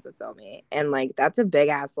myself is going to fulfill me. And like, that's a big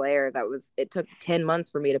ass layer it took 10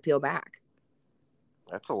 months for me to peel back.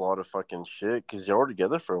 That's a lot of fucking shit because y'all were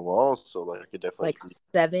together for a while. So like, I could definitely like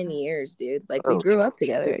 7 years, dude. Like we grew up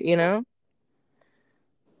together, you know?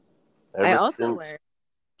 I also learned.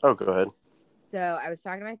 Oh, go ahead. So I was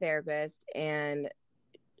talking to my therapist, and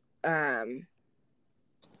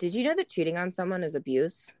did you know that cheating on someone is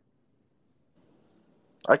abuse?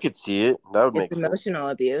 I could see it. That would make sense. It's emotional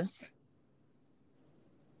abuse.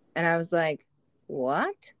 And I was like,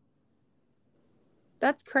 what?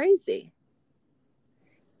 That's crazy.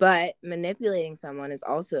 But manipulating someone is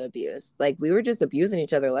also abuse. Like, we were just abusing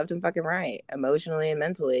each other left and fucking right, emotionally and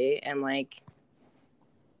mentally. And like,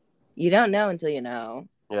 you don't know until you know.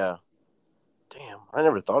 Yeah. Damn, I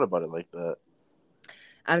never thought about it like that.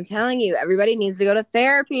 I'm telling you, everybody needs to go to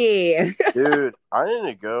therapy. Dude, I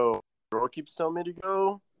need to go. Girl keeps telling me to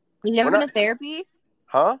go. You've never been to therapy?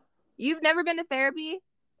 Huh? You've never been to therapy?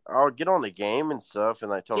 I'll get on the game and stuff,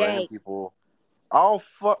 and I tell random people, I'll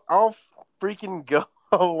freaking go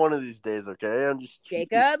one of these days, okay? I'm just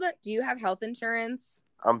Jacob, do you have health insurance?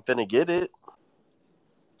 I'm finna get it.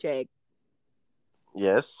 Jake.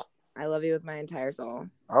 Yes. I love you with my entire soul.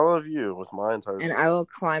 I love you with my entire soul. And I will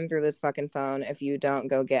climb through this fucking phone if you don't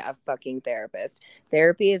go get a fucking therapist.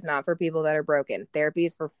 Therapy is not for people that are broken. Therapy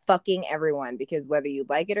is for fucking everyone, because whether you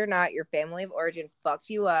like it or not, your family of origin fucked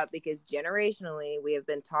you up because generationally we have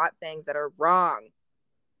been taught things that are wrong.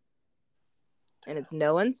 And it's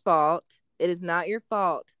no one's fault. It is not your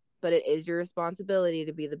fault, but it is your responsibility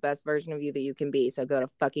to be the best version of you that you can be. So go to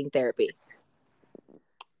fucking therapy.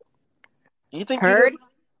 You think Heard?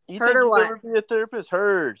 You Heard or what? Ever be a therapist?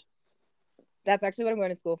 Heard. That's actually what I'm going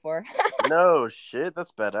to school for. No shit,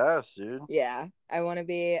 that's badass, dude. Yeah, I want to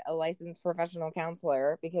be a licensed professional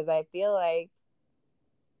counselor because I feel like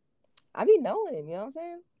I be knowing, you know what I'm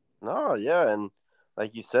saying? No, yeah, and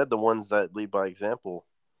like you said, the ones that lead by example.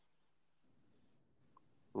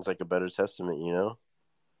 It's like a better testament, you know?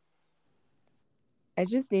 I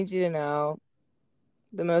just need you to know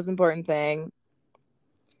the most important thing.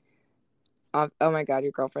 Oh my God,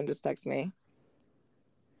 your girlfriend just texted me.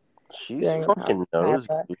 She's fucking nosy.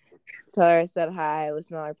 Tell her I said hi,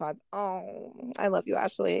 listen to all our pods. Oh, I love you,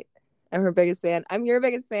 Ashley. I'm her biggest fan. I'm your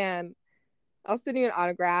biggest fan. I'll send you an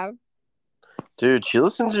autograph. Dude, she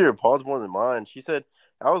listens to your pods more than mine. She said,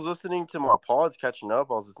 I was listening to my pods catching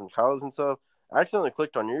up. I was listening to Kyle's and stuff. I accidentally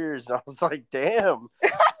clicked on yours, and I was like, damn.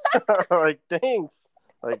 Like, thanks.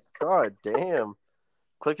 Like, god damn.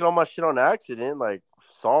 Clicking on my shit on accident. Like,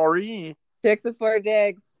 sorry. Chicks with 4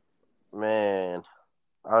 dicks. Man,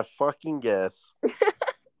 I fucking guess.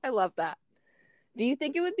 I love that. Do you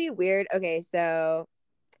think it would be weird? Okay, so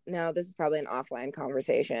no, this is probably an offline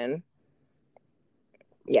conversation.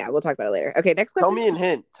 Yeah, we'll talk about it later. Okay, next question.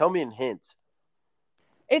 Tell me a hint.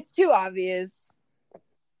 It's too obvious.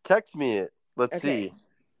 Text me it. Let's see.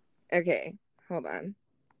 Okay, hold on.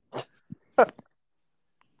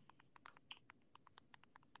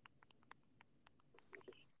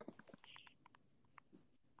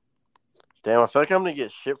 Damn, I feel like I'm going to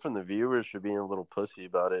get shit from the viewers for being a little pussy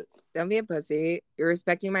about it. Don't be a pussy. You're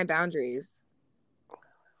respecting my boundaries.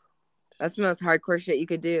 That's the most hardcore shit you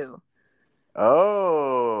could do.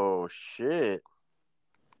 Oh, shit.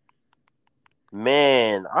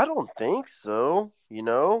 Man, I don't think so. You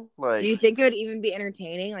know? Like, do you think it would even be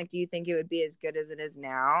entertaining? Like, do you think it would be as good as it is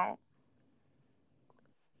now?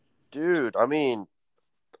 Dude, I mean,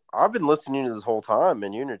 I've been listening to this whole time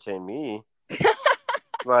and you entertain me.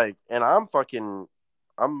 Like, and I'm fucking.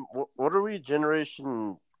 What are we?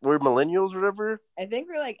 Generation. We're millennials or whatever. I think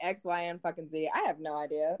we're like X, Y, and fucking Z. I have no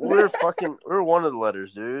idea. We're one of the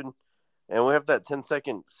letters, dude. And we have that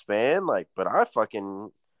 10-second span. Like, but I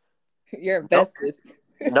fucking. You're invested.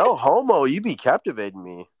 No homo. You be captivating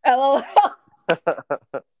me. LOL.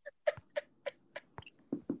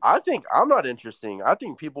 I think I'm not interesting. I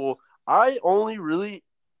think people. I only really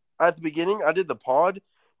at the beginning I did the pod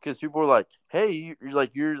because people were like, "Hey,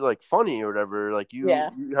 you're like funny or whatever. Like you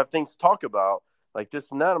have things to talk about, like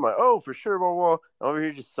this and that." I'm like, "Oh, for sure, blah blah." I'm over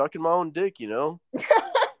here just sucking my own dick, you know,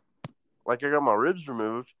 like I got my ribs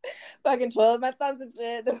removed. Fucking twirling my thumbs and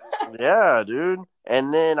shit. Yeah, dude.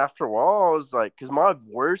 And then after a while, I was like, because my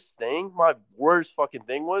worst fucking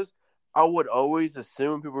thing was I would always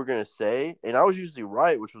assume people were gonna say, and I was usually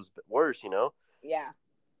right, which was worse, you know. Yeah.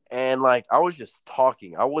 And like I was just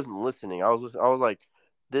talking. I wasn't listening. I was listening. I was like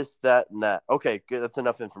this, that, and that. Okay, good. That's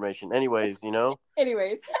enough information. Anyways, you know.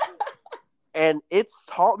 Anyways. And it's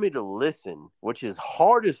taught me to listen, which is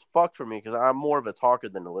hard as fuck for me because I'm more of a talker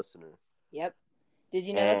than a listener. Yep. Did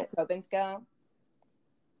you know that's a coping skill?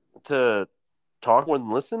 To talk more than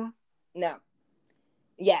listen? No.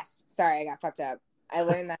 Yes. Sorry, I got fucked up. I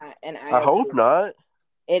learned that, and I hope not.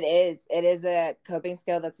 It is. It is a coping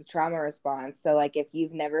skill that's a trauma response. So, like, if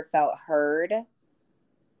you've never felt heard,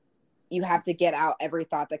 you have to get out every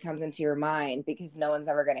thought that comes into your mind because no one's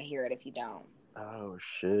ever going to hear it if you don't. Oh,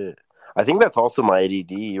 shit. I think that's also my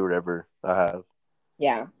ADD or whatever I have.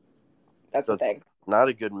 Yeah. That's the thing. Not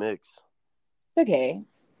a good mix. It's okay.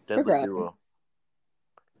 Deadly duo.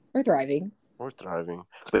 We're thriving. We're thriving.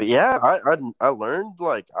 But yeah, I learned,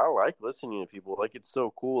 like, I like listening to people. Like, it's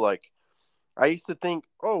so cool. Like, I used to think,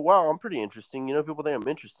 oh, wow, I'm pretty interesting. You know, people think I'm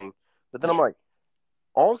interesting. But then I'm like,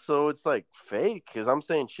 also, it's like fake because I'm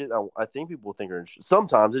saying shit I think people think are interesting.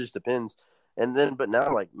 Sometimes it just depends. And then, but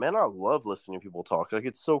now, like, man, I love listening to people talk. Like,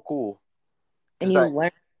 it's so cool. And you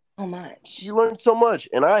learn so much. You learn so much.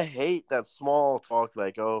 And I hate that small talk,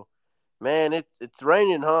 like, oh, man, it's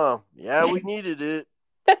raining, huh? Yeah, we needed it.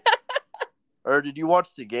 Or did you watch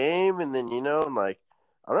the game? And then, you know, I'm like,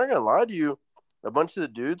 I'm not going to lie to you. A bunch of the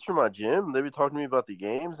dudes from my gym, they be talking to me about the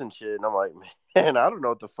games and shit. And I'm like, man, I don't know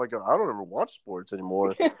what the fuck. I don't ever watch sports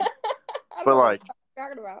anymore. But, like,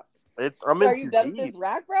 talking about. Are you done with this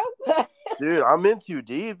rack, bro? Dude, I'm in too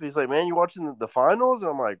deep. He's like, man, you watching the finals?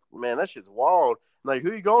 And I'm like, man, that shit's wild. I'm like,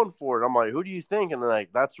 who are you going for? And I'm like, who do you think? And they're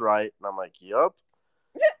like, that's right. And I'm like, yup.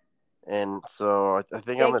 And so I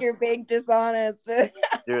think you're being dishonest.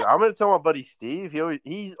 Dude, I'm gonna tell my buddy Steve.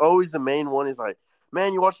 He's always the main one. He's like,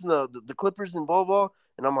 man, you watching the Clippers and blah blah.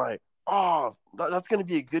 And I'm like, oh, that's gonna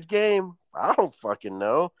be a good game. I don't fucking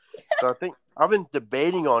know. So I think I've been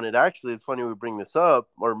debating on it. Actually, it's funny we bring this up,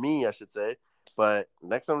 or me, I should say. But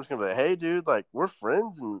next time I'm just gonna be like, hey, dude, like we're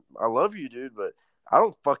friends and I love you, dude, but I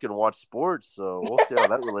don't fucking watch sports, so we'll see how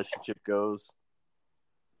that relationship goes.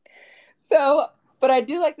 So. But I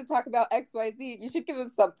do like to talk about XYZ. You should give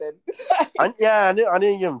him something. I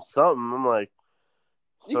didn't give him something. I'm like,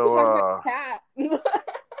 you can talk about your cat.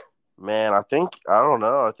 Man, I don't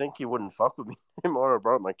know. I think he wouldn't fuck with me anymore. I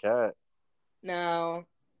brought my cat. No.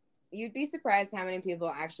 You'd be surprised how many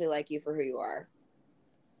people actually like you for who you are.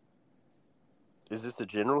 Is this a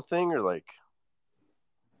general thing or like?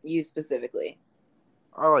 You specifically.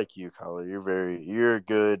 I like you, Kyler. You're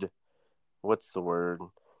good. What's the word?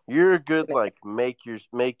 You're good, like, make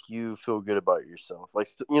you feel good about yourself. Like,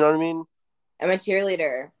 you know what I mean? I'm a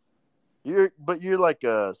cheerleader. You're like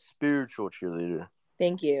a spiritual cheerleader.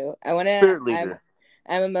 Thank you. I'm a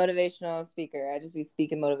motivational speaker. I just be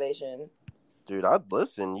speaking motivation. Dude, I'd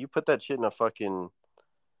listen. You put that shit in you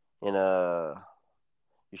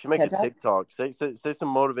should make TikTok? A TikTok. Say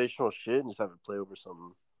some motivational shit and just have it play over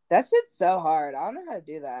something. That shit's so hard. I don't know how to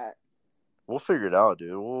do that. We'll figure it out,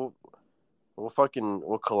 dude. We'll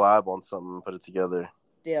collab on something and put it together.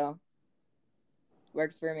 Deal.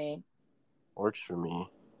 Works for me. Works for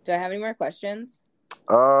me. Do I have any more questions?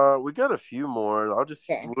 We got a few more. We'll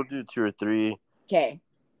do 2 or 3. Okay.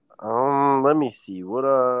 Let me see. What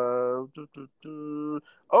Oh,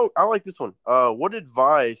 I like this one. What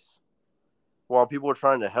advice while people are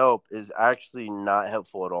trying to help is actually not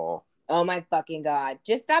helpful at all? Oh my fucking God.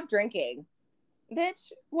 Just stop drinking.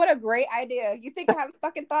 Bitch, what a great idea. You think I haven't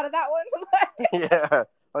fucking thought of that one? Yeah.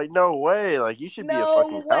 Like, no way. Like, you should be a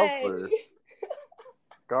fucking counselor.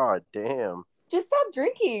 God damn. Just stop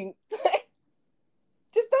drinking.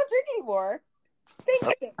 Just don't drink anymore.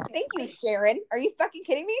 Thank you, Sharon. Are you fucking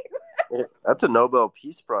kidding me? That's a Nobel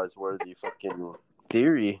Peace Prize worthy fucking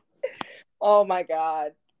theory. Oh my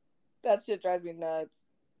God. That shit drives me nuts.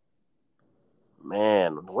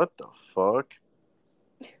 Man, what the fuck?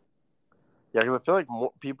 Yeah, because I feel like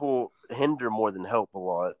people hinder more than help a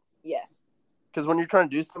lot. Yes. Because when you're trying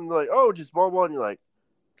to do something, they're like, oh, just blah, blah, and you're like,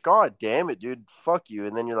 God damn it, dude, fuck you.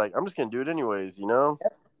 And then you're like, I'm just going to do it anyways, you know?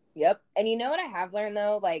 Yep. And you know what I have learned,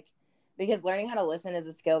 though? Like, because learning how to listen is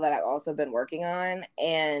a skill that I've also been working on.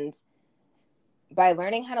 And by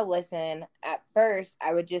learning how to listen, at first,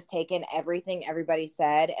 I would just take in everything everybody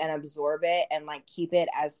said and absorb it and, like, keep it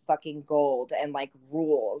as fucking gold and, like,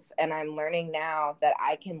 rules. And I'm learning now that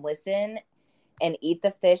I can listen and eat the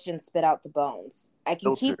fish and spit out the bones. I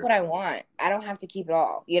can keep what I want. I don't have to keep it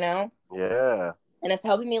all, you know? Yeah. And it's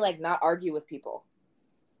helping me, like, not argue with people.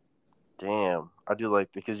 Damn. I do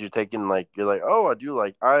like, because you're taking, like, you're like, oh,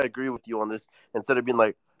 I agree with you on this. Instead of being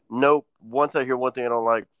like, nope, once I hear one thing I don't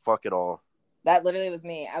like, fuck it all. That literally was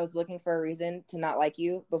me. I was looking for a reason to not like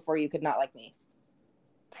you before you could not like me.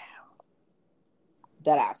 Damn.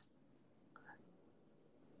 Deadass.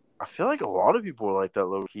 I feel like a lot of people are like that,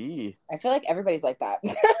 low key. I feel like everybody's like that.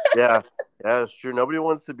 Yeah, it's true. Nobody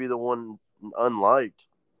wants to be the one unliked.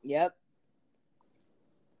 Yep.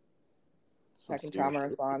 Fucking trauma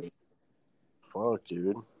response. Fuck,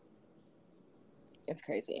 dude. It's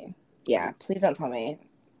crazy. Yeah, please don't tell me.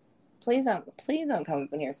 Please don't come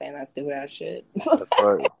up in here saying that stupid ass shit. That's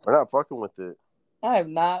right. We're not fucking with it. I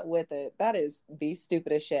am not with it. That is the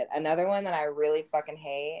stupidest shit. Another one that I really fucking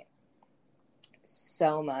hate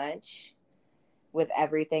so much with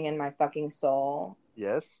everything in my fucking soul.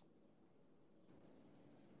 Yes.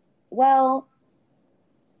 Well,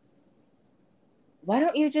 why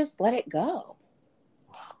don't you just let it go?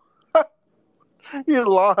 You're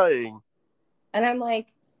lying. And I'm like,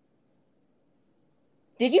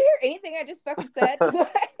 did you hear anything I just fucking said?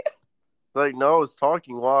 Like, no, I was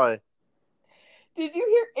talking. Why? Did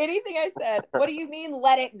you hear anything I said? What do you mean,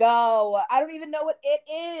 let it go? I don't even know what it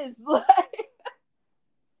is.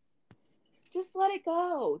 Just let it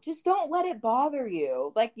go. Just don't let it bother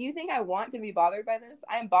you. Like, you think I want to be bothered by this?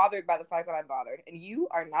 I am bothered by the fact that I'm bothered, and you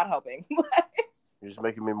are not helping. You're just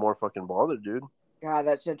making me more fucking bothered, dude. God,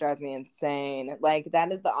 that shit drives me insane. Like,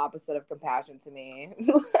 that is the opposite of compassion to me.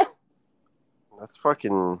 That's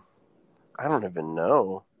fucking... I don't even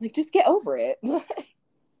know. Like, just get over it.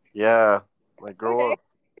 Yeah. Like, grow up.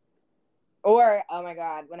 Or, oh my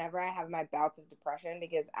God, whenever I have my bouts of depression,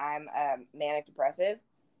 because I'm manic depressive,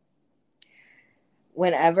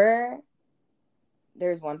 whenever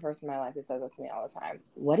there's one person in my life who says this to me all the time,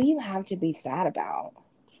 what do you have to be sad about?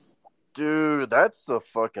 Dude, that's the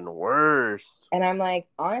fucking worst. And I'm like,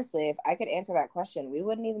 honestly, if I could answer that question, we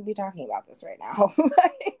wouldn't even be talking about this right now.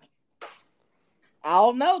 Like, I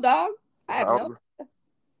don't know, dog. I have no.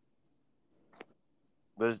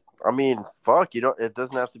 Fuck, you don't. It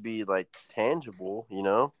doesn't have to be like tangible, you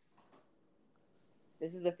know.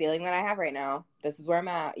 This is a feeling that I have right now. This is where I'm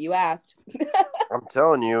at. You asked. I'm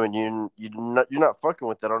telling you, and you're not fucking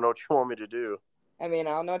with that. I don't know what you want me to do. I mean,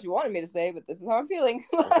 I don't know what you wanted me to say, but this is how I'm feeling.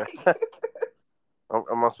 Am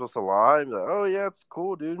I supposed to lie? Like, oh yeah, it's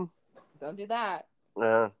cool, dude. Don't do that.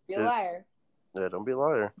 Yeah. Be a liar. Yeah, don't be a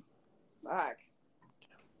liar. Fuck.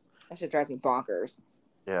 That shit drives me bonkers.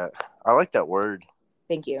 Yeah, I like that word.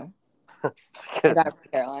 Thank you. I got it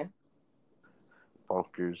from Caroline.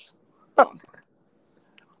 Bonkers.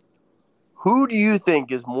 Who do you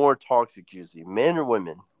think is more toxic, Juicy? Men or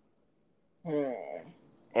women?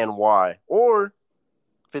 And why? Or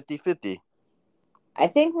 50-50? I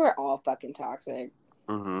think we're all fucking toxic.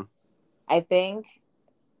 Mm-hmm. I think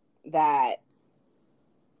that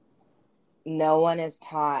no one is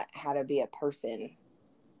taught how to be a person.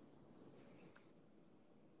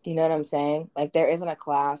 You know what I'm saying? Like, there isn't a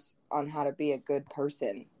class on how to be a good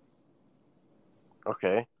person.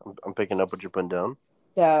 Okay. I'm picking up what you're putting down.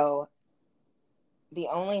 So, the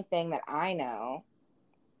only thing that I know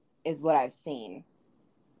is what I've seen.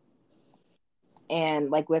 And,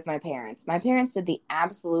 like, with my parents did the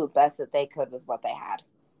absolute best that they could with what they had.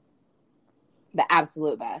 The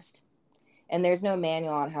absolute best. And there's no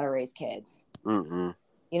manual on how to raise kids. Mm-mm.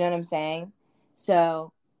 You know what I'm saying?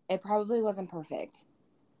 So, it probably wasn't perfect.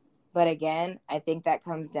 But again, I think that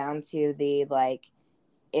comes down to the, like,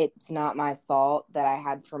 it's not my fault that I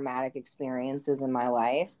had traumatic experiences in my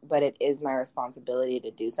life, but it is my responsibility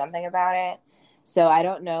to do something about it. So I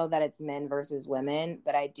don't know that it's men versus women,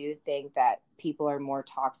 but I do think that people are more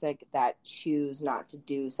toxic that choose not to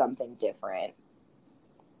do something different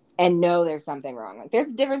and know there's something wrong. Like, there's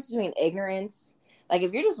a difference between ignorance. Like,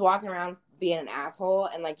 if you're just walking around being an asshole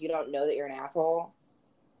and, like, you don't know that you're an asshole,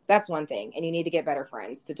 that's one thing. And you need to get better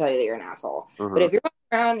friends to tell you that you're an asshole. Mm-hmm. But if you're walking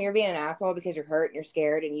around and you're being an asshole because you're hurt and you're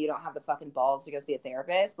scared and you don't have the fucking balls to go see a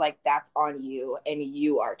therapist, like, that's on you and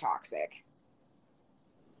you are toxic.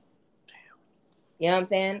 You know what I'm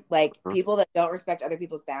saying? Like, Mhm. people that don't respect other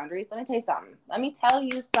people's boundaries. Let me tell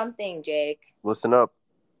you something, Jake. Listen up.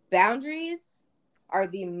 Boundaries are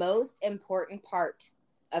the most important part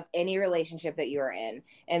of any relationship that you are in.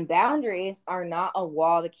 And boundaries are not a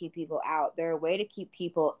wall to keep people out. They're a way to keep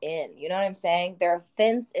people in. You know what I'm saying? They're a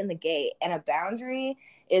fence in the gate. And a boundary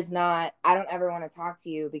is not, I don't ever want to talk to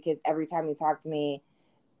you because every time you talk to me,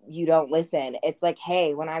 you don't listen. It's like,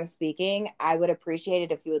 hey, when I'm speaking, I would appreciate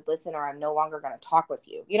it if you would listen, or I'm no longer going to talk with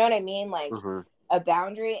you. You know what I mean? Like, a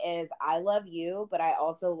boundary is, I love you, but I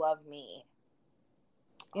also love me.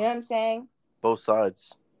 You know what I'm saying? Both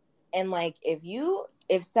sides. And like, and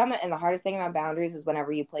the hardest thing about boundaries is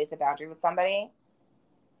whenever you place a boundary with somebody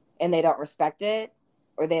and they don't respect it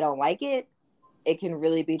or they don't like it, it can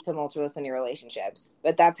really be tumultuous in your relationships.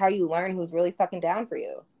 But that's how you learn who's really fucking down for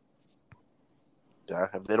you. Yeah,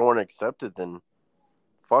 if they don't want to accept it, then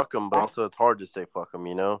fuck them. But also, it's hard to say fuck them,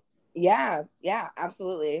 you know? Yeah,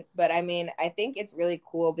 absolutely. But I mean, I think it's really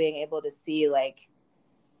cool being able to see like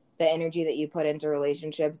the energy that you put into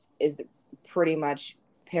relationships is pretty much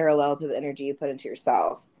parallel to the energy you put into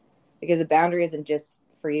yourself, because a boundary isn't just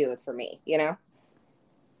for you, it's for me, you know?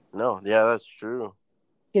 No, yeah, that's true.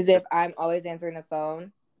 Because if I'm always answering the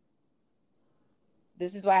phone,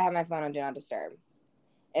 this is why I have my phone on Do Not Disturb.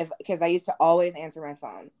 Because I used to always answer my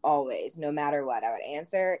phone, always, no matter what. I would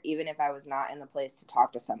answer, even if I was not in the place to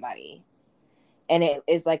talk to somebody. And it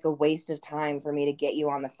is like a waste of time for me to get you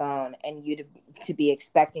on the phone and you to be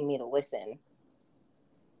expecting me to listen.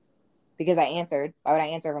 Because I answered. Why would I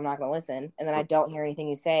answer if I'm not going to listen? And then I don't hear anything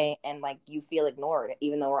you say, and like you feel ignored,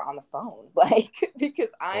 even though we're on the phone. Like, because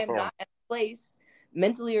I'm not in a place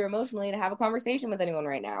mentally or emotionally to have a conversation with anyone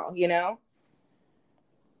right now, you know?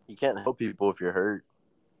 You can't help people if you're hurt.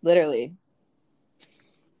 Literally.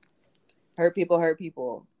 Hurt people hurt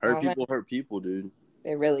people. Hurt people, dude.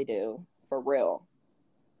 They really do. For real.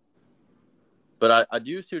 But I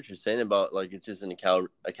do see what you're saying about, like, it's just an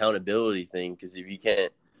accountability thing. Because if you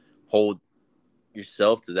can't hold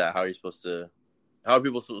yourself to that, how are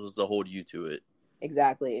people supposed to hold you to it?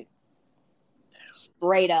 Exactly.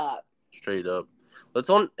 Straight up. Let's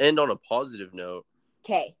end on a positive note.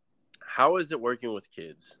 Okay. How is it working with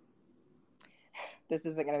kids? This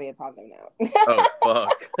isn't going to be a positive note. Oh,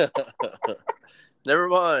 fuck. Never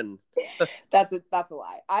mind. That's a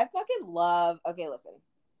lie. I fucking love... Okay, listen.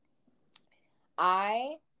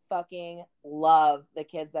 I fucking love the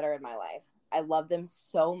kids that are in my life. I love them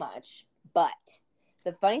so much. But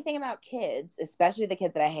the funny thing about kids, especially the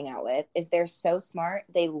kids that I hang out with, is they're so smart.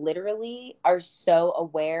 They literally are so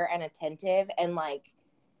aware and attentive, and like,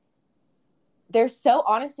 they're so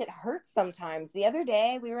honest, it hurts sometimes. The other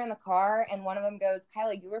day, we were in the car, and one of them goes,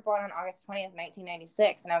 Kyla, you were born on August 20th,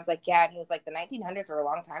 1996. And I was like, yeah. And he was like, the 1900s were a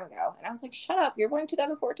long time ago. And I was like, shut up. You're born in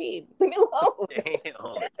 2014. Leave me alone.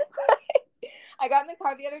 Damn. I got in the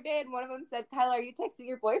car the other day, and one of them said, Kyla, are you texting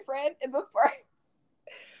your boyfriend? And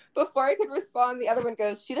before I could respond, the other one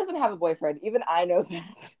goes, she doesn't have a boyfriend. Even I know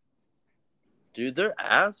that. Dude, they're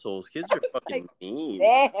assholes. Kids are fucking mean.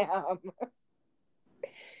 Damn.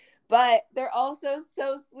 But they're also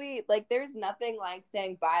so sweet. Like, there's nothing like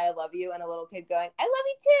saying bye, I love you, and a little kid going, I love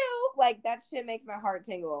you too. Like, that shit makes my heart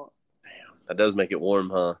tingle. Damn, that does make it warm,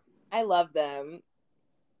 huh? I love them.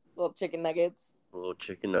 Little chicken nuggets.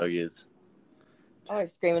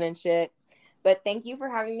 Always screaming and shit. But thank you for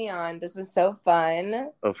having me on. This was so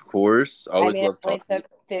fun. Of course. I mean, it only took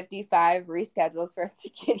 55 reschedules for us to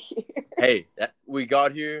get here. Hey, we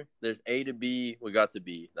got here. There's A to B. We got to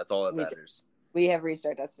B. That's all that matters. We have reached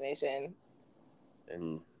our destination.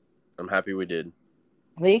 And I'm happy we did.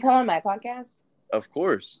 Will you come on my podcast? Of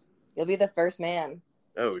course. You'll be the first man.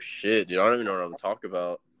 Oh, shit. Dude, I don't even know what I'm going to talk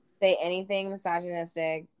about. Say anything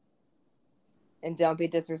misogynistic. And don't be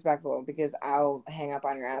disrespectful, because I'll hang up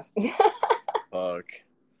on your ass. Fuck.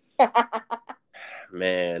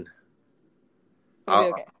 Man.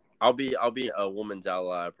 Okay. I'll be a woman's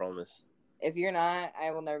ally, I promise. If you're not,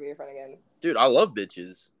 I will never be your friend again. Dude, I love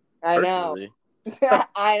bitches. I know.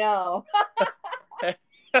 I know.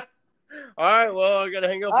 All right, well, I gotta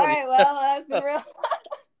hang up. All right, well, that's been real.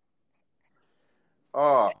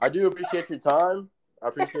 I do appreciate your time. I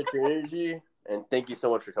appreciate your energy, and thank you so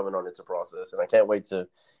much for coming on It's a Process. And I can't wait to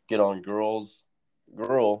get on Girl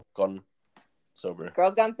Gone Sober.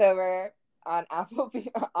 Girls Gone Sober on Apple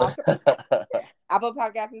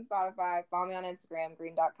Podcasts and Spotify. Follow me on Instagram,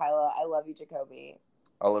 green.kyla. I love you, Jacoby.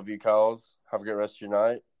 I love you, Kyles. Have a great rest of your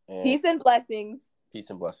night. And peace and blessings. Peace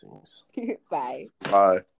and blessings. Bye. Bye.